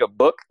time to read a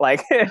book.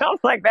 Like I'm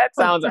like, that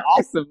sounds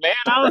awesome, man.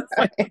 I'm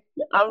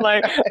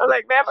like,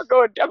 man, I'm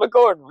gonna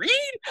go and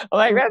read. I'm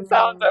like, that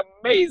sounds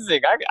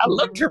amazing. I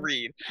love to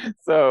read.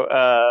 So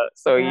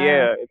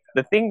yeah,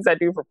 the things I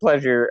do for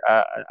pleasure,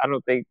 I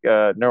don't think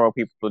normal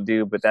people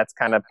do, but that's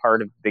kind of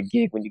part of the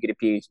gig. When you get a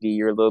PhD,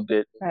 you're a little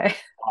bit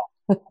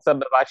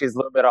something about you is a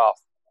little bit off.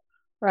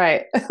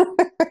 Right.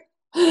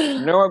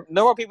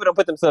 No people don't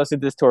put themselves through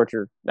this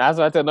torture. That's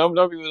what I tell. No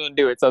people don't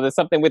do it. So there's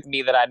something with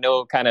me that I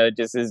know kind of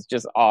just is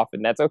just off,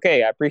 and that's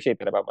okay. I appreciate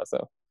that about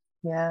myself.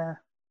 Yeah.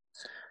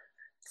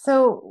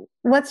 So,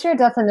 what's your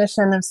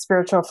definition of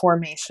spiritual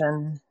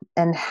formation,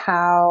 and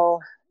how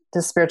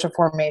does spiritual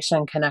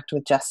formation connect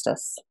with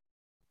justice?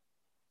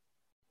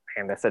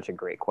 And that's such a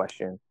great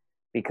question,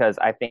 because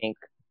I think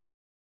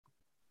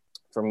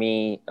for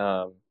me,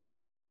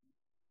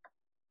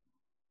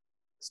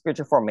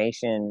 spiritual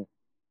formation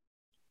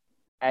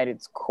at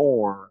its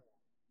core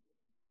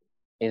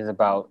is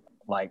about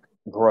like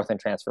growth and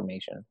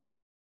transformation.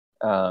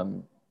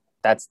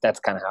 That's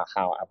kind of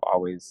how I've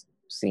always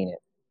seen it.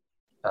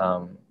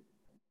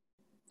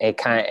 It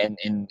kind of,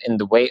 and in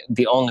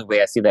the only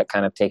way I see that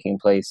kind of taking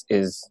place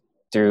is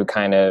through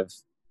kind of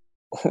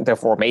the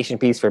formation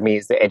piece. For me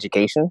is the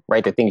education,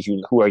 right? The things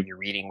who are you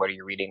reading? What are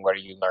you reading? What are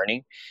you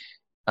learning?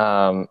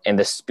 And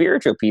the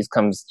spiritual piece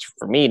comes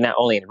for me not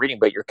only in reading,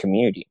 but your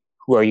community.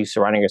 Who are you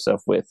surrounding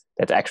yourself with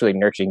that's actually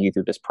nurturing you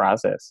through this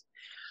process?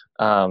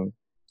 And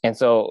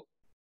so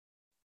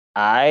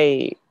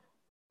I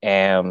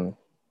am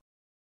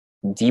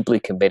deeply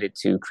committed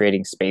to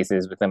creating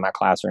spaces within my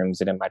classrooms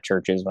and in my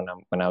churches when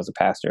I was a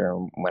pastor,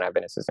 and when I've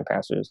been assistant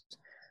pastors,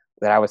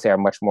 that I would say are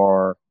much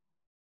more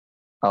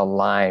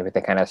aligned with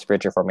the kind of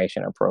spiritual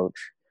formation approach,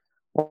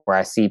 where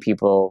I see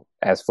people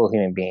as full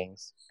human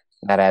beings,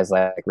 not as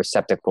like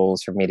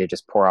receptacles for me to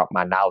just pour out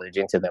my knowledge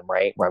into them,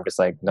 right? Where I'm just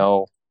like,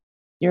 no,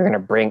 you're going to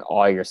bring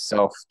all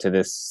yourself to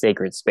this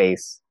sacred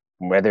space,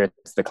 whether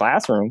it's the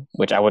classroom,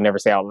 which I would never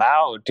say out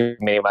loud to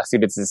many of my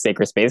students is a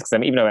sacred space, because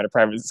I'm even though I'm at a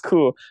private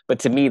school, but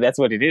to me, that's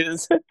what it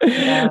is.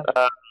 Yeah.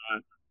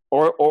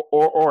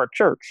 Or a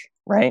church,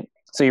 right?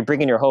 So you're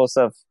bringing your whole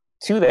self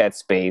to that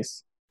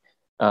space.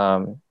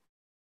 And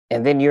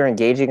then you're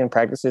engaging in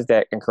practices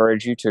that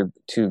encourage you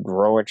to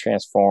grow and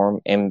transform.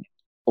 And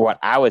what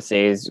I would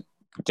say is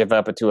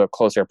develop it to a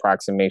closer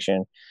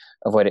approximation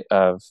of what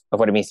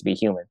it means to be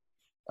human.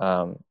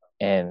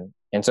 And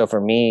so for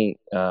me,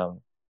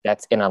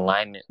 that's in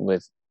alignment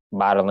with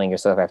modeling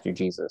yourself after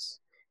Jesus.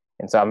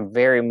 And so I'm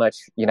very much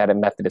United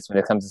Methodist when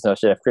it comes to this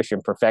notion of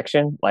Christian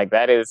perfection. Like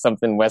that is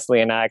something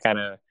Wesley and I kind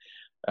of,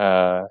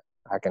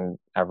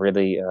 I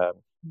really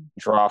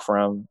draw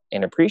from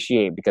and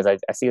appreciate, because I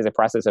see it as a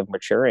process of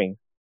maturing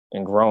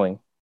and growing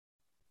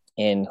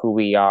in who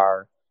we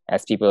are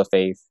as people of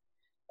faith,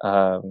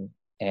 and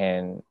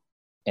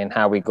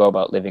how we go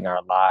about living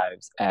our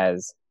lives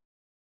as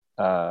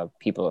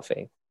people of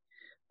faith.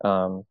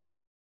 And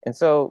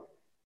so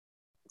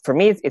for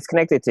me, it's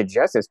connected to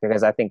justice,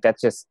 because I think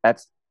that's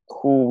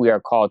who we are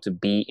called to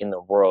be in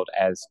the world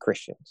as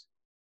Christians.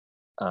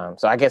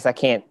 So I guess I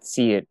can't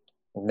see it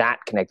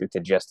not connected to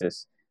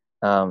justice.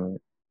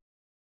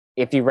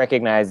 If you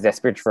recognize that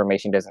spiritual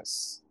formation doesn't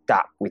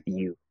stop with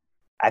you.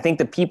 I think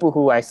the people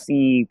who I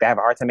see that have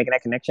a hard time making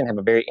that connection have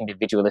a very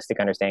individualistic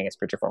understanding of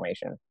spiritual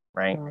formation,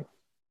 right?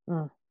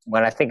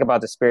 When I think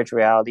about the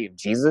spirituality of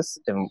Jesus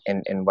and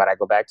what I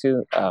go back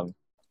to,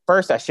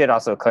 first, I should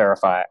also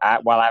clarify,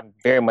 while I'm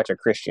very much a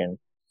Christian,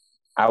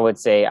 I would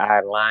say I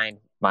align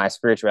my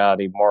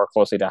spirituality more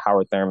closely to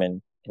Howard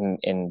Thurman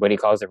in what he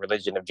calls the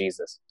religion of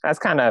Jesus. That's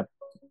kind of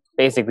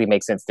basically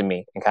makes sense to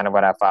me and kind of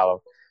what I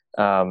follow.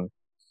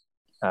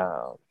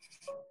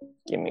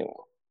 Give me one.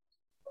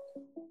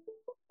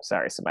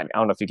 Sorry, somebody. I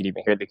don't know if you could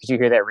even hear that. Could you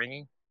hear that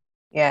ringing?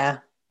 Yeah.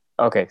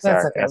 Okay,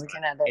 sorry. That's okay. We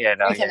can edit. Yeah,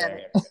 no, yeah.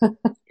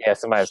 Yeah,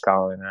 somebody's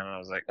calling, and I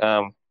was like,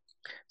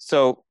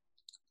 so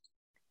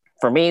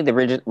for me, the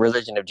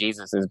religion of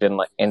Jesus has been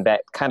like, and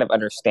that kind of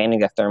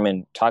understanding that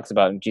Thurman talks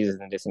about in Jesus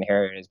and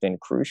Disinherited has been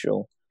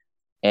crucial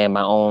in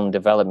my own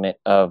development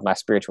of my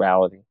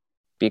spirituality,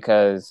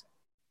 because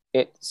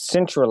it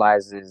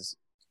centralizes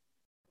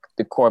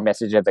the core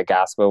message of the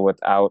gospel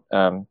without,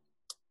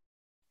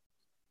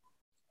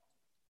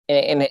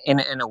 in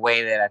a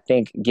way that I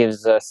think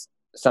gives us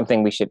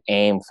something we should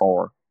aim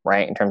for,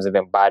 right? In terms of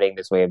embodying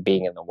this way of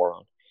being in the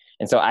world.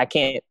 And so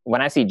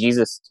when I see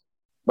Jesus,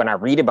 when I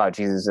read about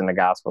Jesus in the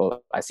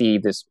gospel, I see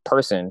this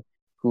person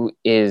who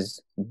is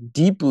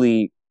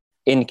deeply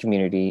in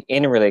community,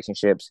 in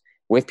relationships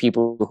with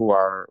people who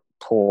are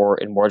poor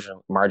and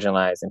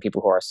marginalized and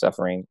people who are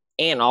suffering,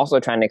 and also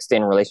trying to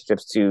extend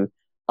relationships to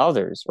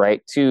others,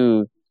 right?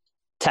 To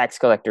tax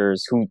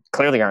collectors who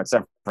clearly aren't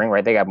suffering,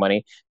 right? They got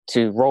money,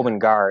 to Roman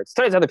guards,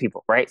 to other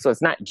people, right? So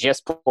it's not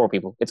just poor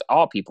people, it's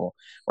all people,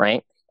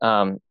 right?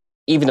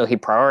 Even though he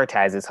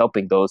prioritizes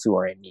helping those who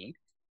are in need.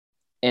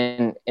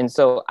 And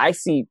so I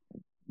see,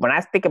 when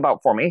I think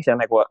about formation, I'm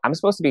like, well, I'm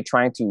supposed to be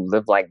trying to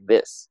live like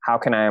this. How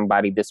can I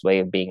embody this way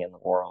of being in the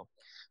world?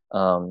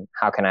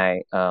 How can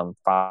I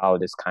follow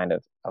this kind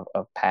of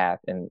path?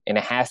 And it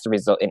has to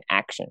result in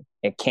action.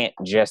 It can't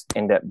just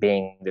end up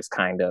being this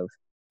kind of,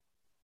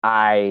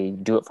 I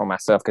do it for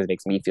myself because it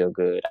makes me feel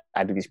good.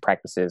 I do these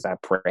practices, I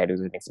pray, I do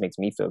it makes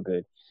me feel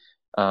good.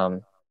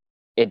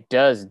 It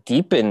does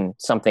deepen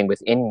something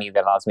within me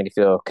that allows me to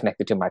feel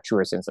connected to my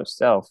truer sense of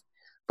self.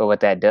 But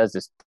what that does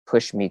is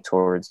push me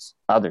towards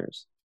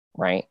others,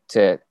 right?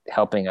 To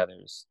helping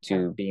others,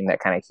 to being that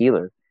kind of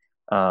healer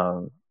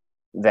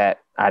that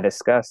I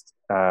discussed,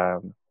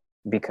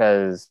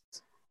 because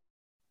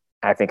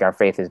I think our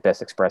faith is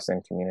best expressed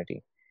in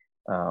community.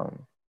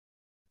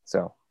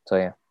 So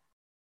yeah.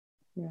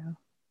 Yeah.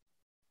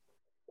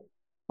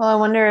 Well, I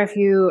wonder if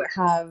you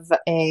have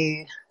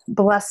a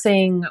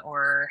blessing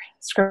or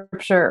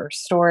scripture or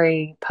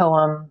story,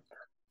 poem,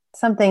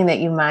 something that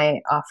you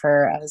might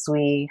offer as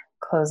we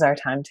close our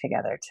time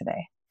together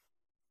today.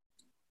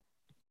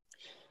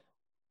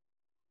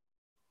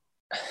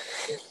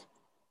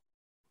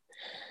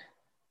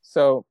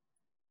 So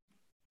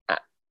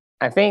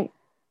I think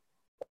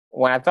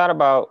when I thought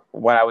about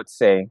what I would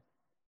say,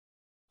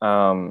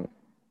 to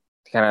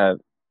kind of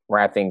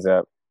wrap things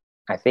up,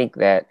 I think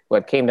that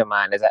what came to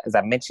mind, as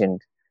I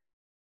mentioned,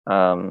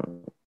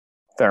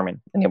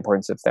 Thurman and the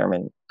importance of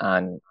Thurman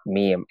on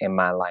me in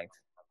my life,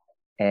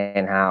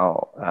 and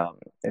how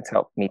it's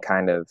helped me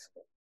kind of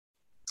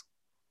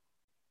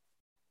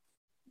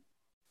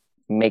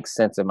make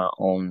sense of my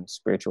own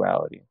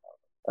spirituality,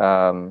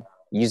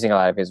 using a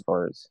lot of his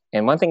words.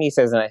 And one thing he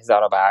says in his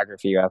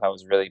autobiography I thought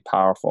was really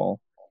powerful.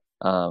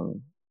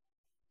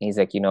 He's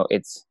like,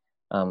 it's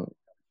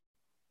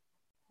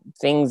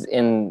things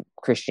in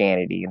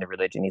Christianity, in the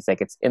religion. He's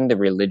like, it's in the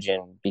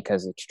religion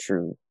because it's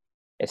true.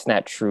 It's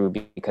not true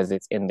because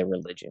it's in the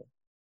religion.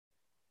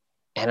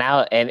 And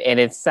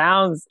it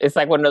sounds, it's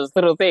like one of those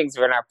little things.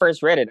 When I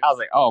first read it, I was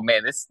like, oh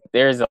man,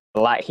 there's a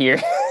lot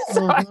here.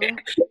 What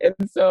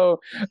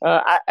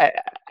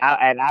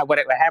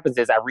happens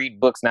is I read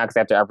books now, because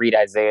after I read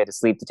Isaiah to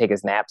sleep, to take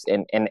his naps,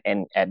 and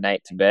at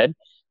night to bed.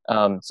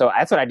 So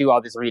that's what I do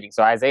all this reading.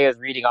 So Isaiah's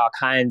reading all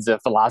kinds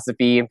of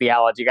philosophy and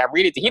theology. I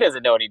read it, he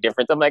doesn't know any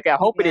difference. I'm like, I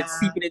hope it's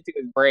seeping into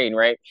his brain,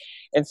 right?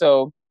 And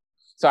so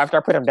after I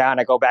put him down,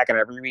 I go back and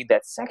I reread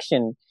that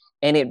section,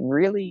 and it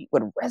really,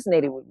 what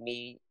resonated with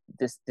me,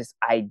 this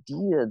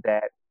idea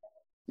that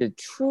the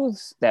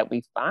truths that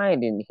we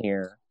find in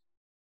here,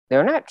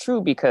 they're not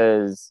true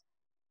because,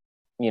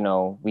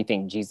 we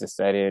think Jesus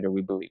said it or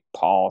we believe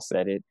Paul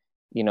said it.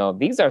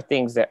 These are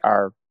things that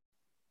are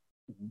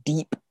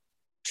deep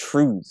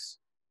truths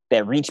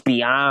that reach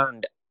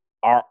beyond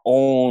our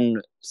own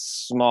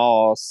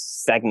small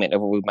segment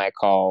of what we might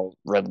call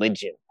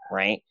religion,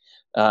 right?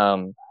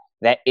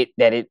 That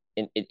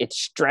it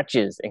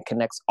stretches and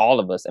connects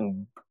all of us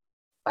and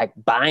like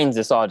binds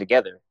us all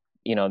together.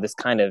 This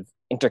kind of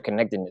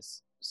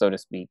interconnectedness, so to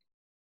speak.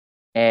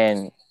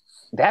 And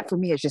that for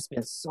me has just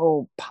been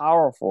so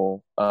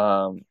powerful,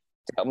 to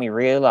help me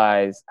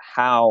realize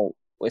how,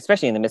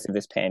 especially in the midst of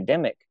this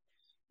pandemic,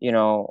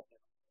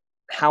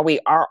 how we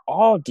are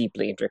all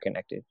deeply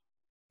interconnected,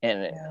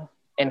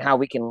 and how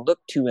we can look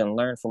to and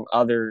learn from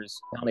others,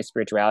 not only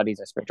spiritualities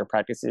and spiritual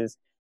practices,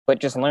 but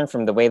just learn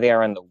from the way they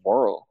are in the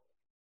world.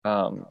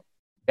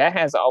 That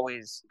has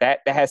always, that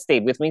has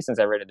stayed with me since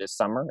I read it this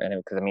summer.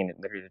 And because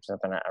literally it's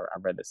something I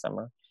read this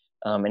summer.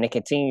 And it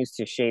continues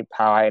to shape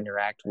how I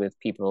interact with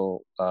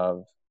people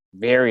of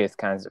various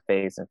kinds of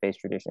faiths and faith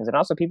traditions, and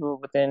also people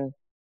within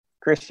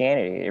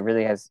Christianity. It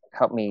really has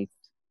helped me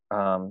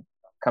come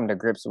to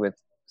grips with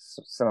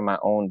some of my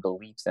own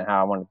beliefs and how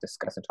I want to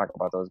discuss and talk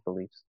about those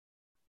beliefs.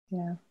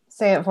 Yeah.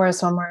 Say it for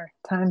us one more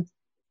time.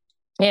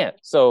 Yeah.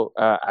 So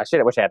I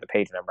wish I had the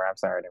page number. I'm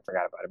sorry, I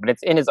forgot about it. But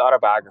it's in his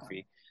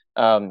autobiography.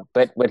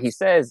 But what he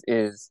says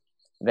is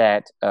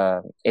that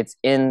it's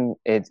in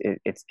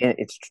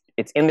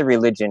the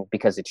religion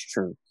because it's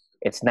true.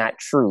 It's not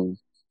true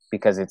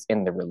because it's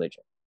in the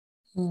religion.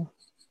 And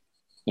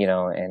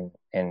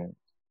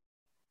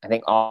I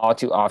think all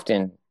too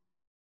often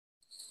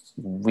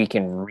we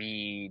can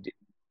read,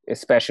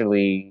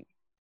 especially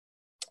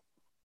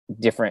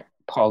different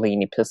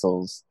Pauline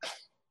epistles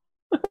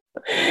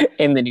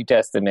in the New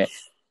Testament,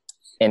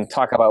 and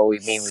talk about what we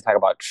mean when we talk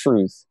about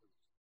truth.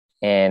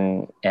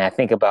 And I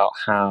think about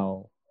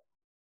how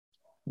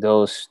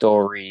those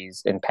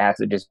stories and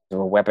passages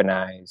were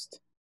weaponized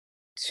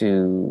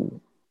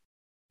to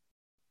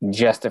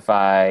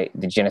justify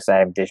the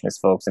genocide of indigenous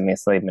folks and the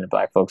enslavement of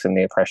Black folks and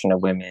the oppression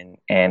of women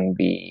and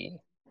the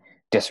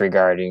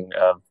disregarding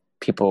of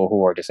people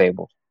who are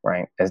disabled,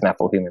 right, as not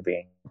full human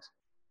beings.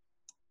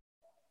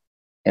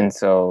 And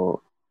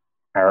so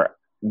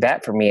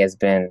that for me has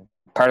been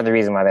part of the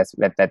reason why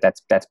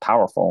that's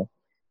powerful,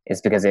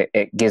 is because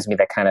it gives me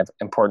that kind of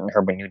important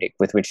hermeneutic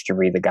with which to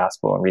read the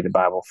gospel and read the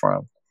Bible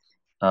from.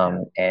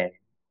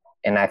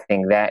 And I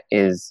think that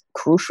is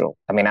crucial.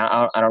 I mean,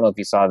 I don't know if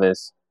you saw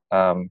this,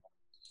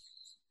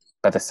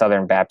 but the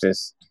Southern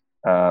Baptist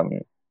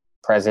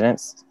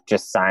presidents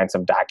just signed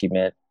some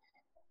document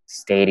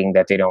stating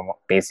that they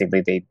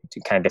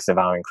kind of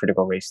disavowing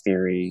critical race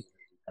theory,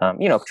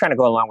 trying to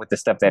go along with the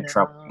stuff that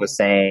Trump was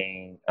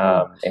saying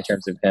in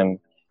terms of him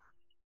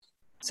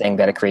saying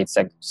that it creates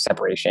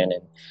separation.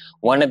 And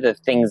one of the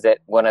things that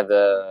one of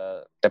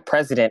the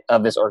president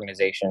of this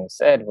organization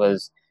said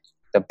was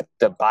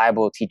the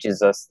Bible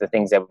teaches us the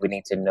things that we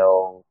need to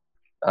know,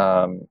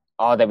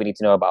 all that we need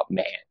to know about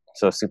man.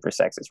 So super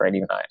sexist, right?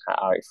 Even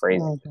how I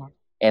phrase it.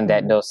 And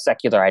that no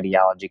secular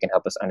ideology can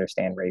help us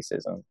understand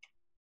racism.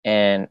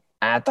 And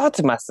I thought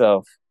to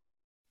myself,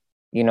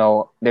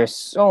 there's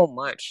so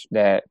much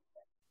that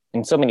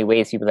in so many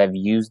ways people have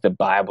used the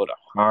Bible to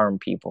harm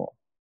people.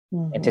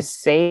 And to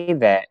say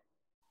that,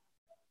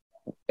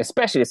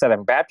 especially the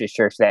Southern Baptist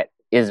Church, that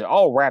is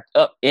all wrapped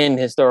up in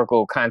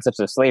historical concepts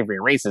of slavery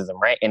and racism,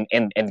 right? And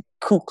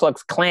Ku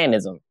Klux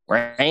Klanism,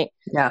 right?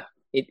 Yeah.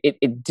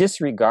 It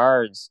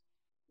disregards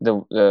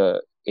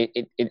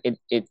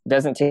it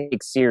doesn't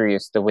take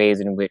serious the ways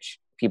in which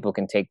people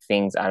can take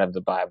things out of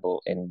the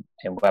Bible and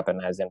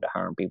weaponize them to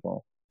harm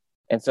people.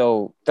 And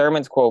so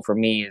Thurman's quote for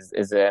me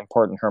is an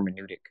important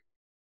hermeneutic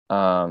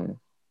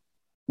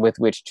with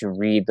which to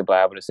read the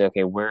Bible to say,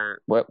 okay,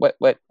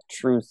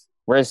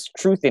 where's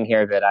truth in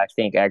here that I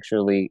think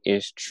actually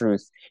is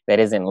truth that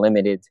isn't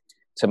limited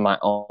to my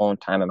own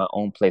time and my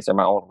own place or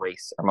my own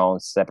race or my own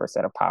separate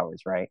set of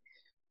powers, right?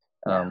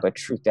 But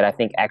truth that I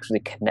think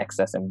actually connects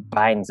us and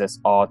binds us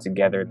all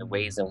together in the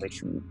ways in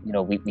which we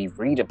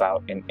read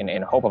about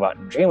and hope about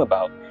and dream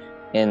about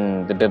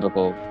in the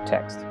biblical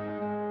text.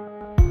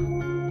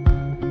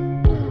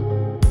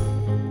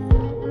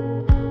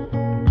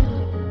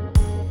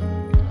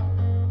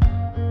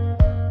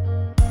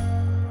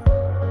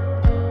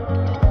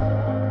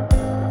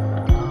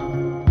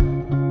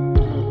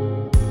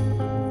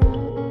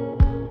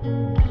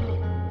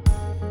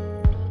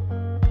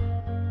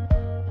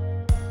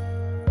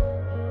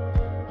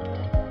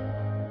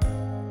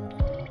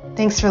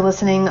 Thanks for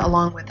listening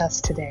along with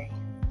us today.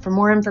 For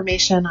more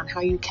information on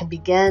how you can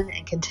begin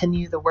and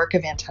continue the work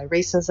of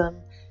anti-racism,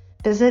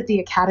 visit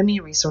the Academy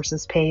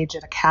resources page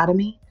at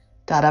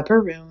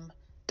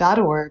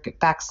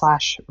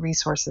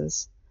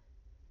academy.upperroom.org/resources.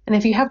 And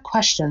if you have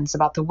questions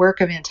about the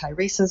work of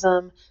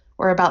anti-racism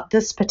or about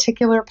this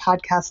particular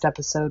podcast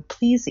episode,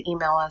 please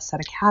email us at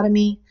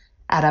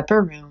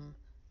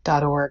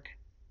academy@upperroom.org.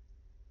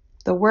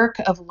 The work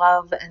of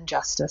love and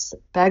justice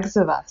begs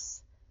of us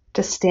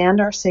to stand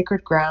our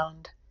sacred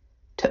ground,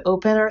 to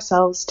open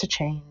ourselves to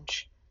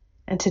change,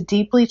 and to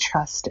deeply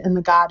trust in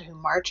the God who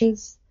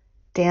marches,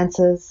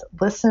 dances,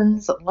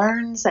 listens,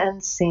 learns,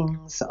 and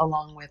sings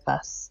along with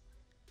us.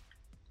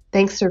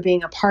 Thanks for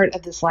being a part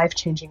of this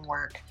life-changing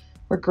work.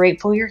 We're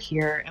grateful you're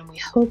here, and we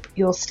hope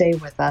you'll stay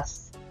with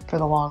us for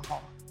the long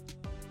haul.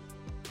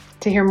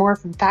 To hear more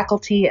from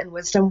faculty and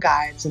wisdom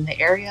guides in the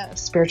area of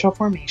spiritual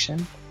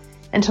formation,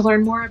 and to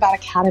learn more about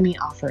Academy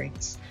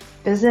offerings,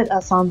 visit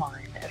us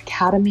online at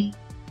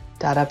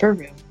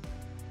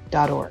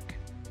academy.upperroom.org.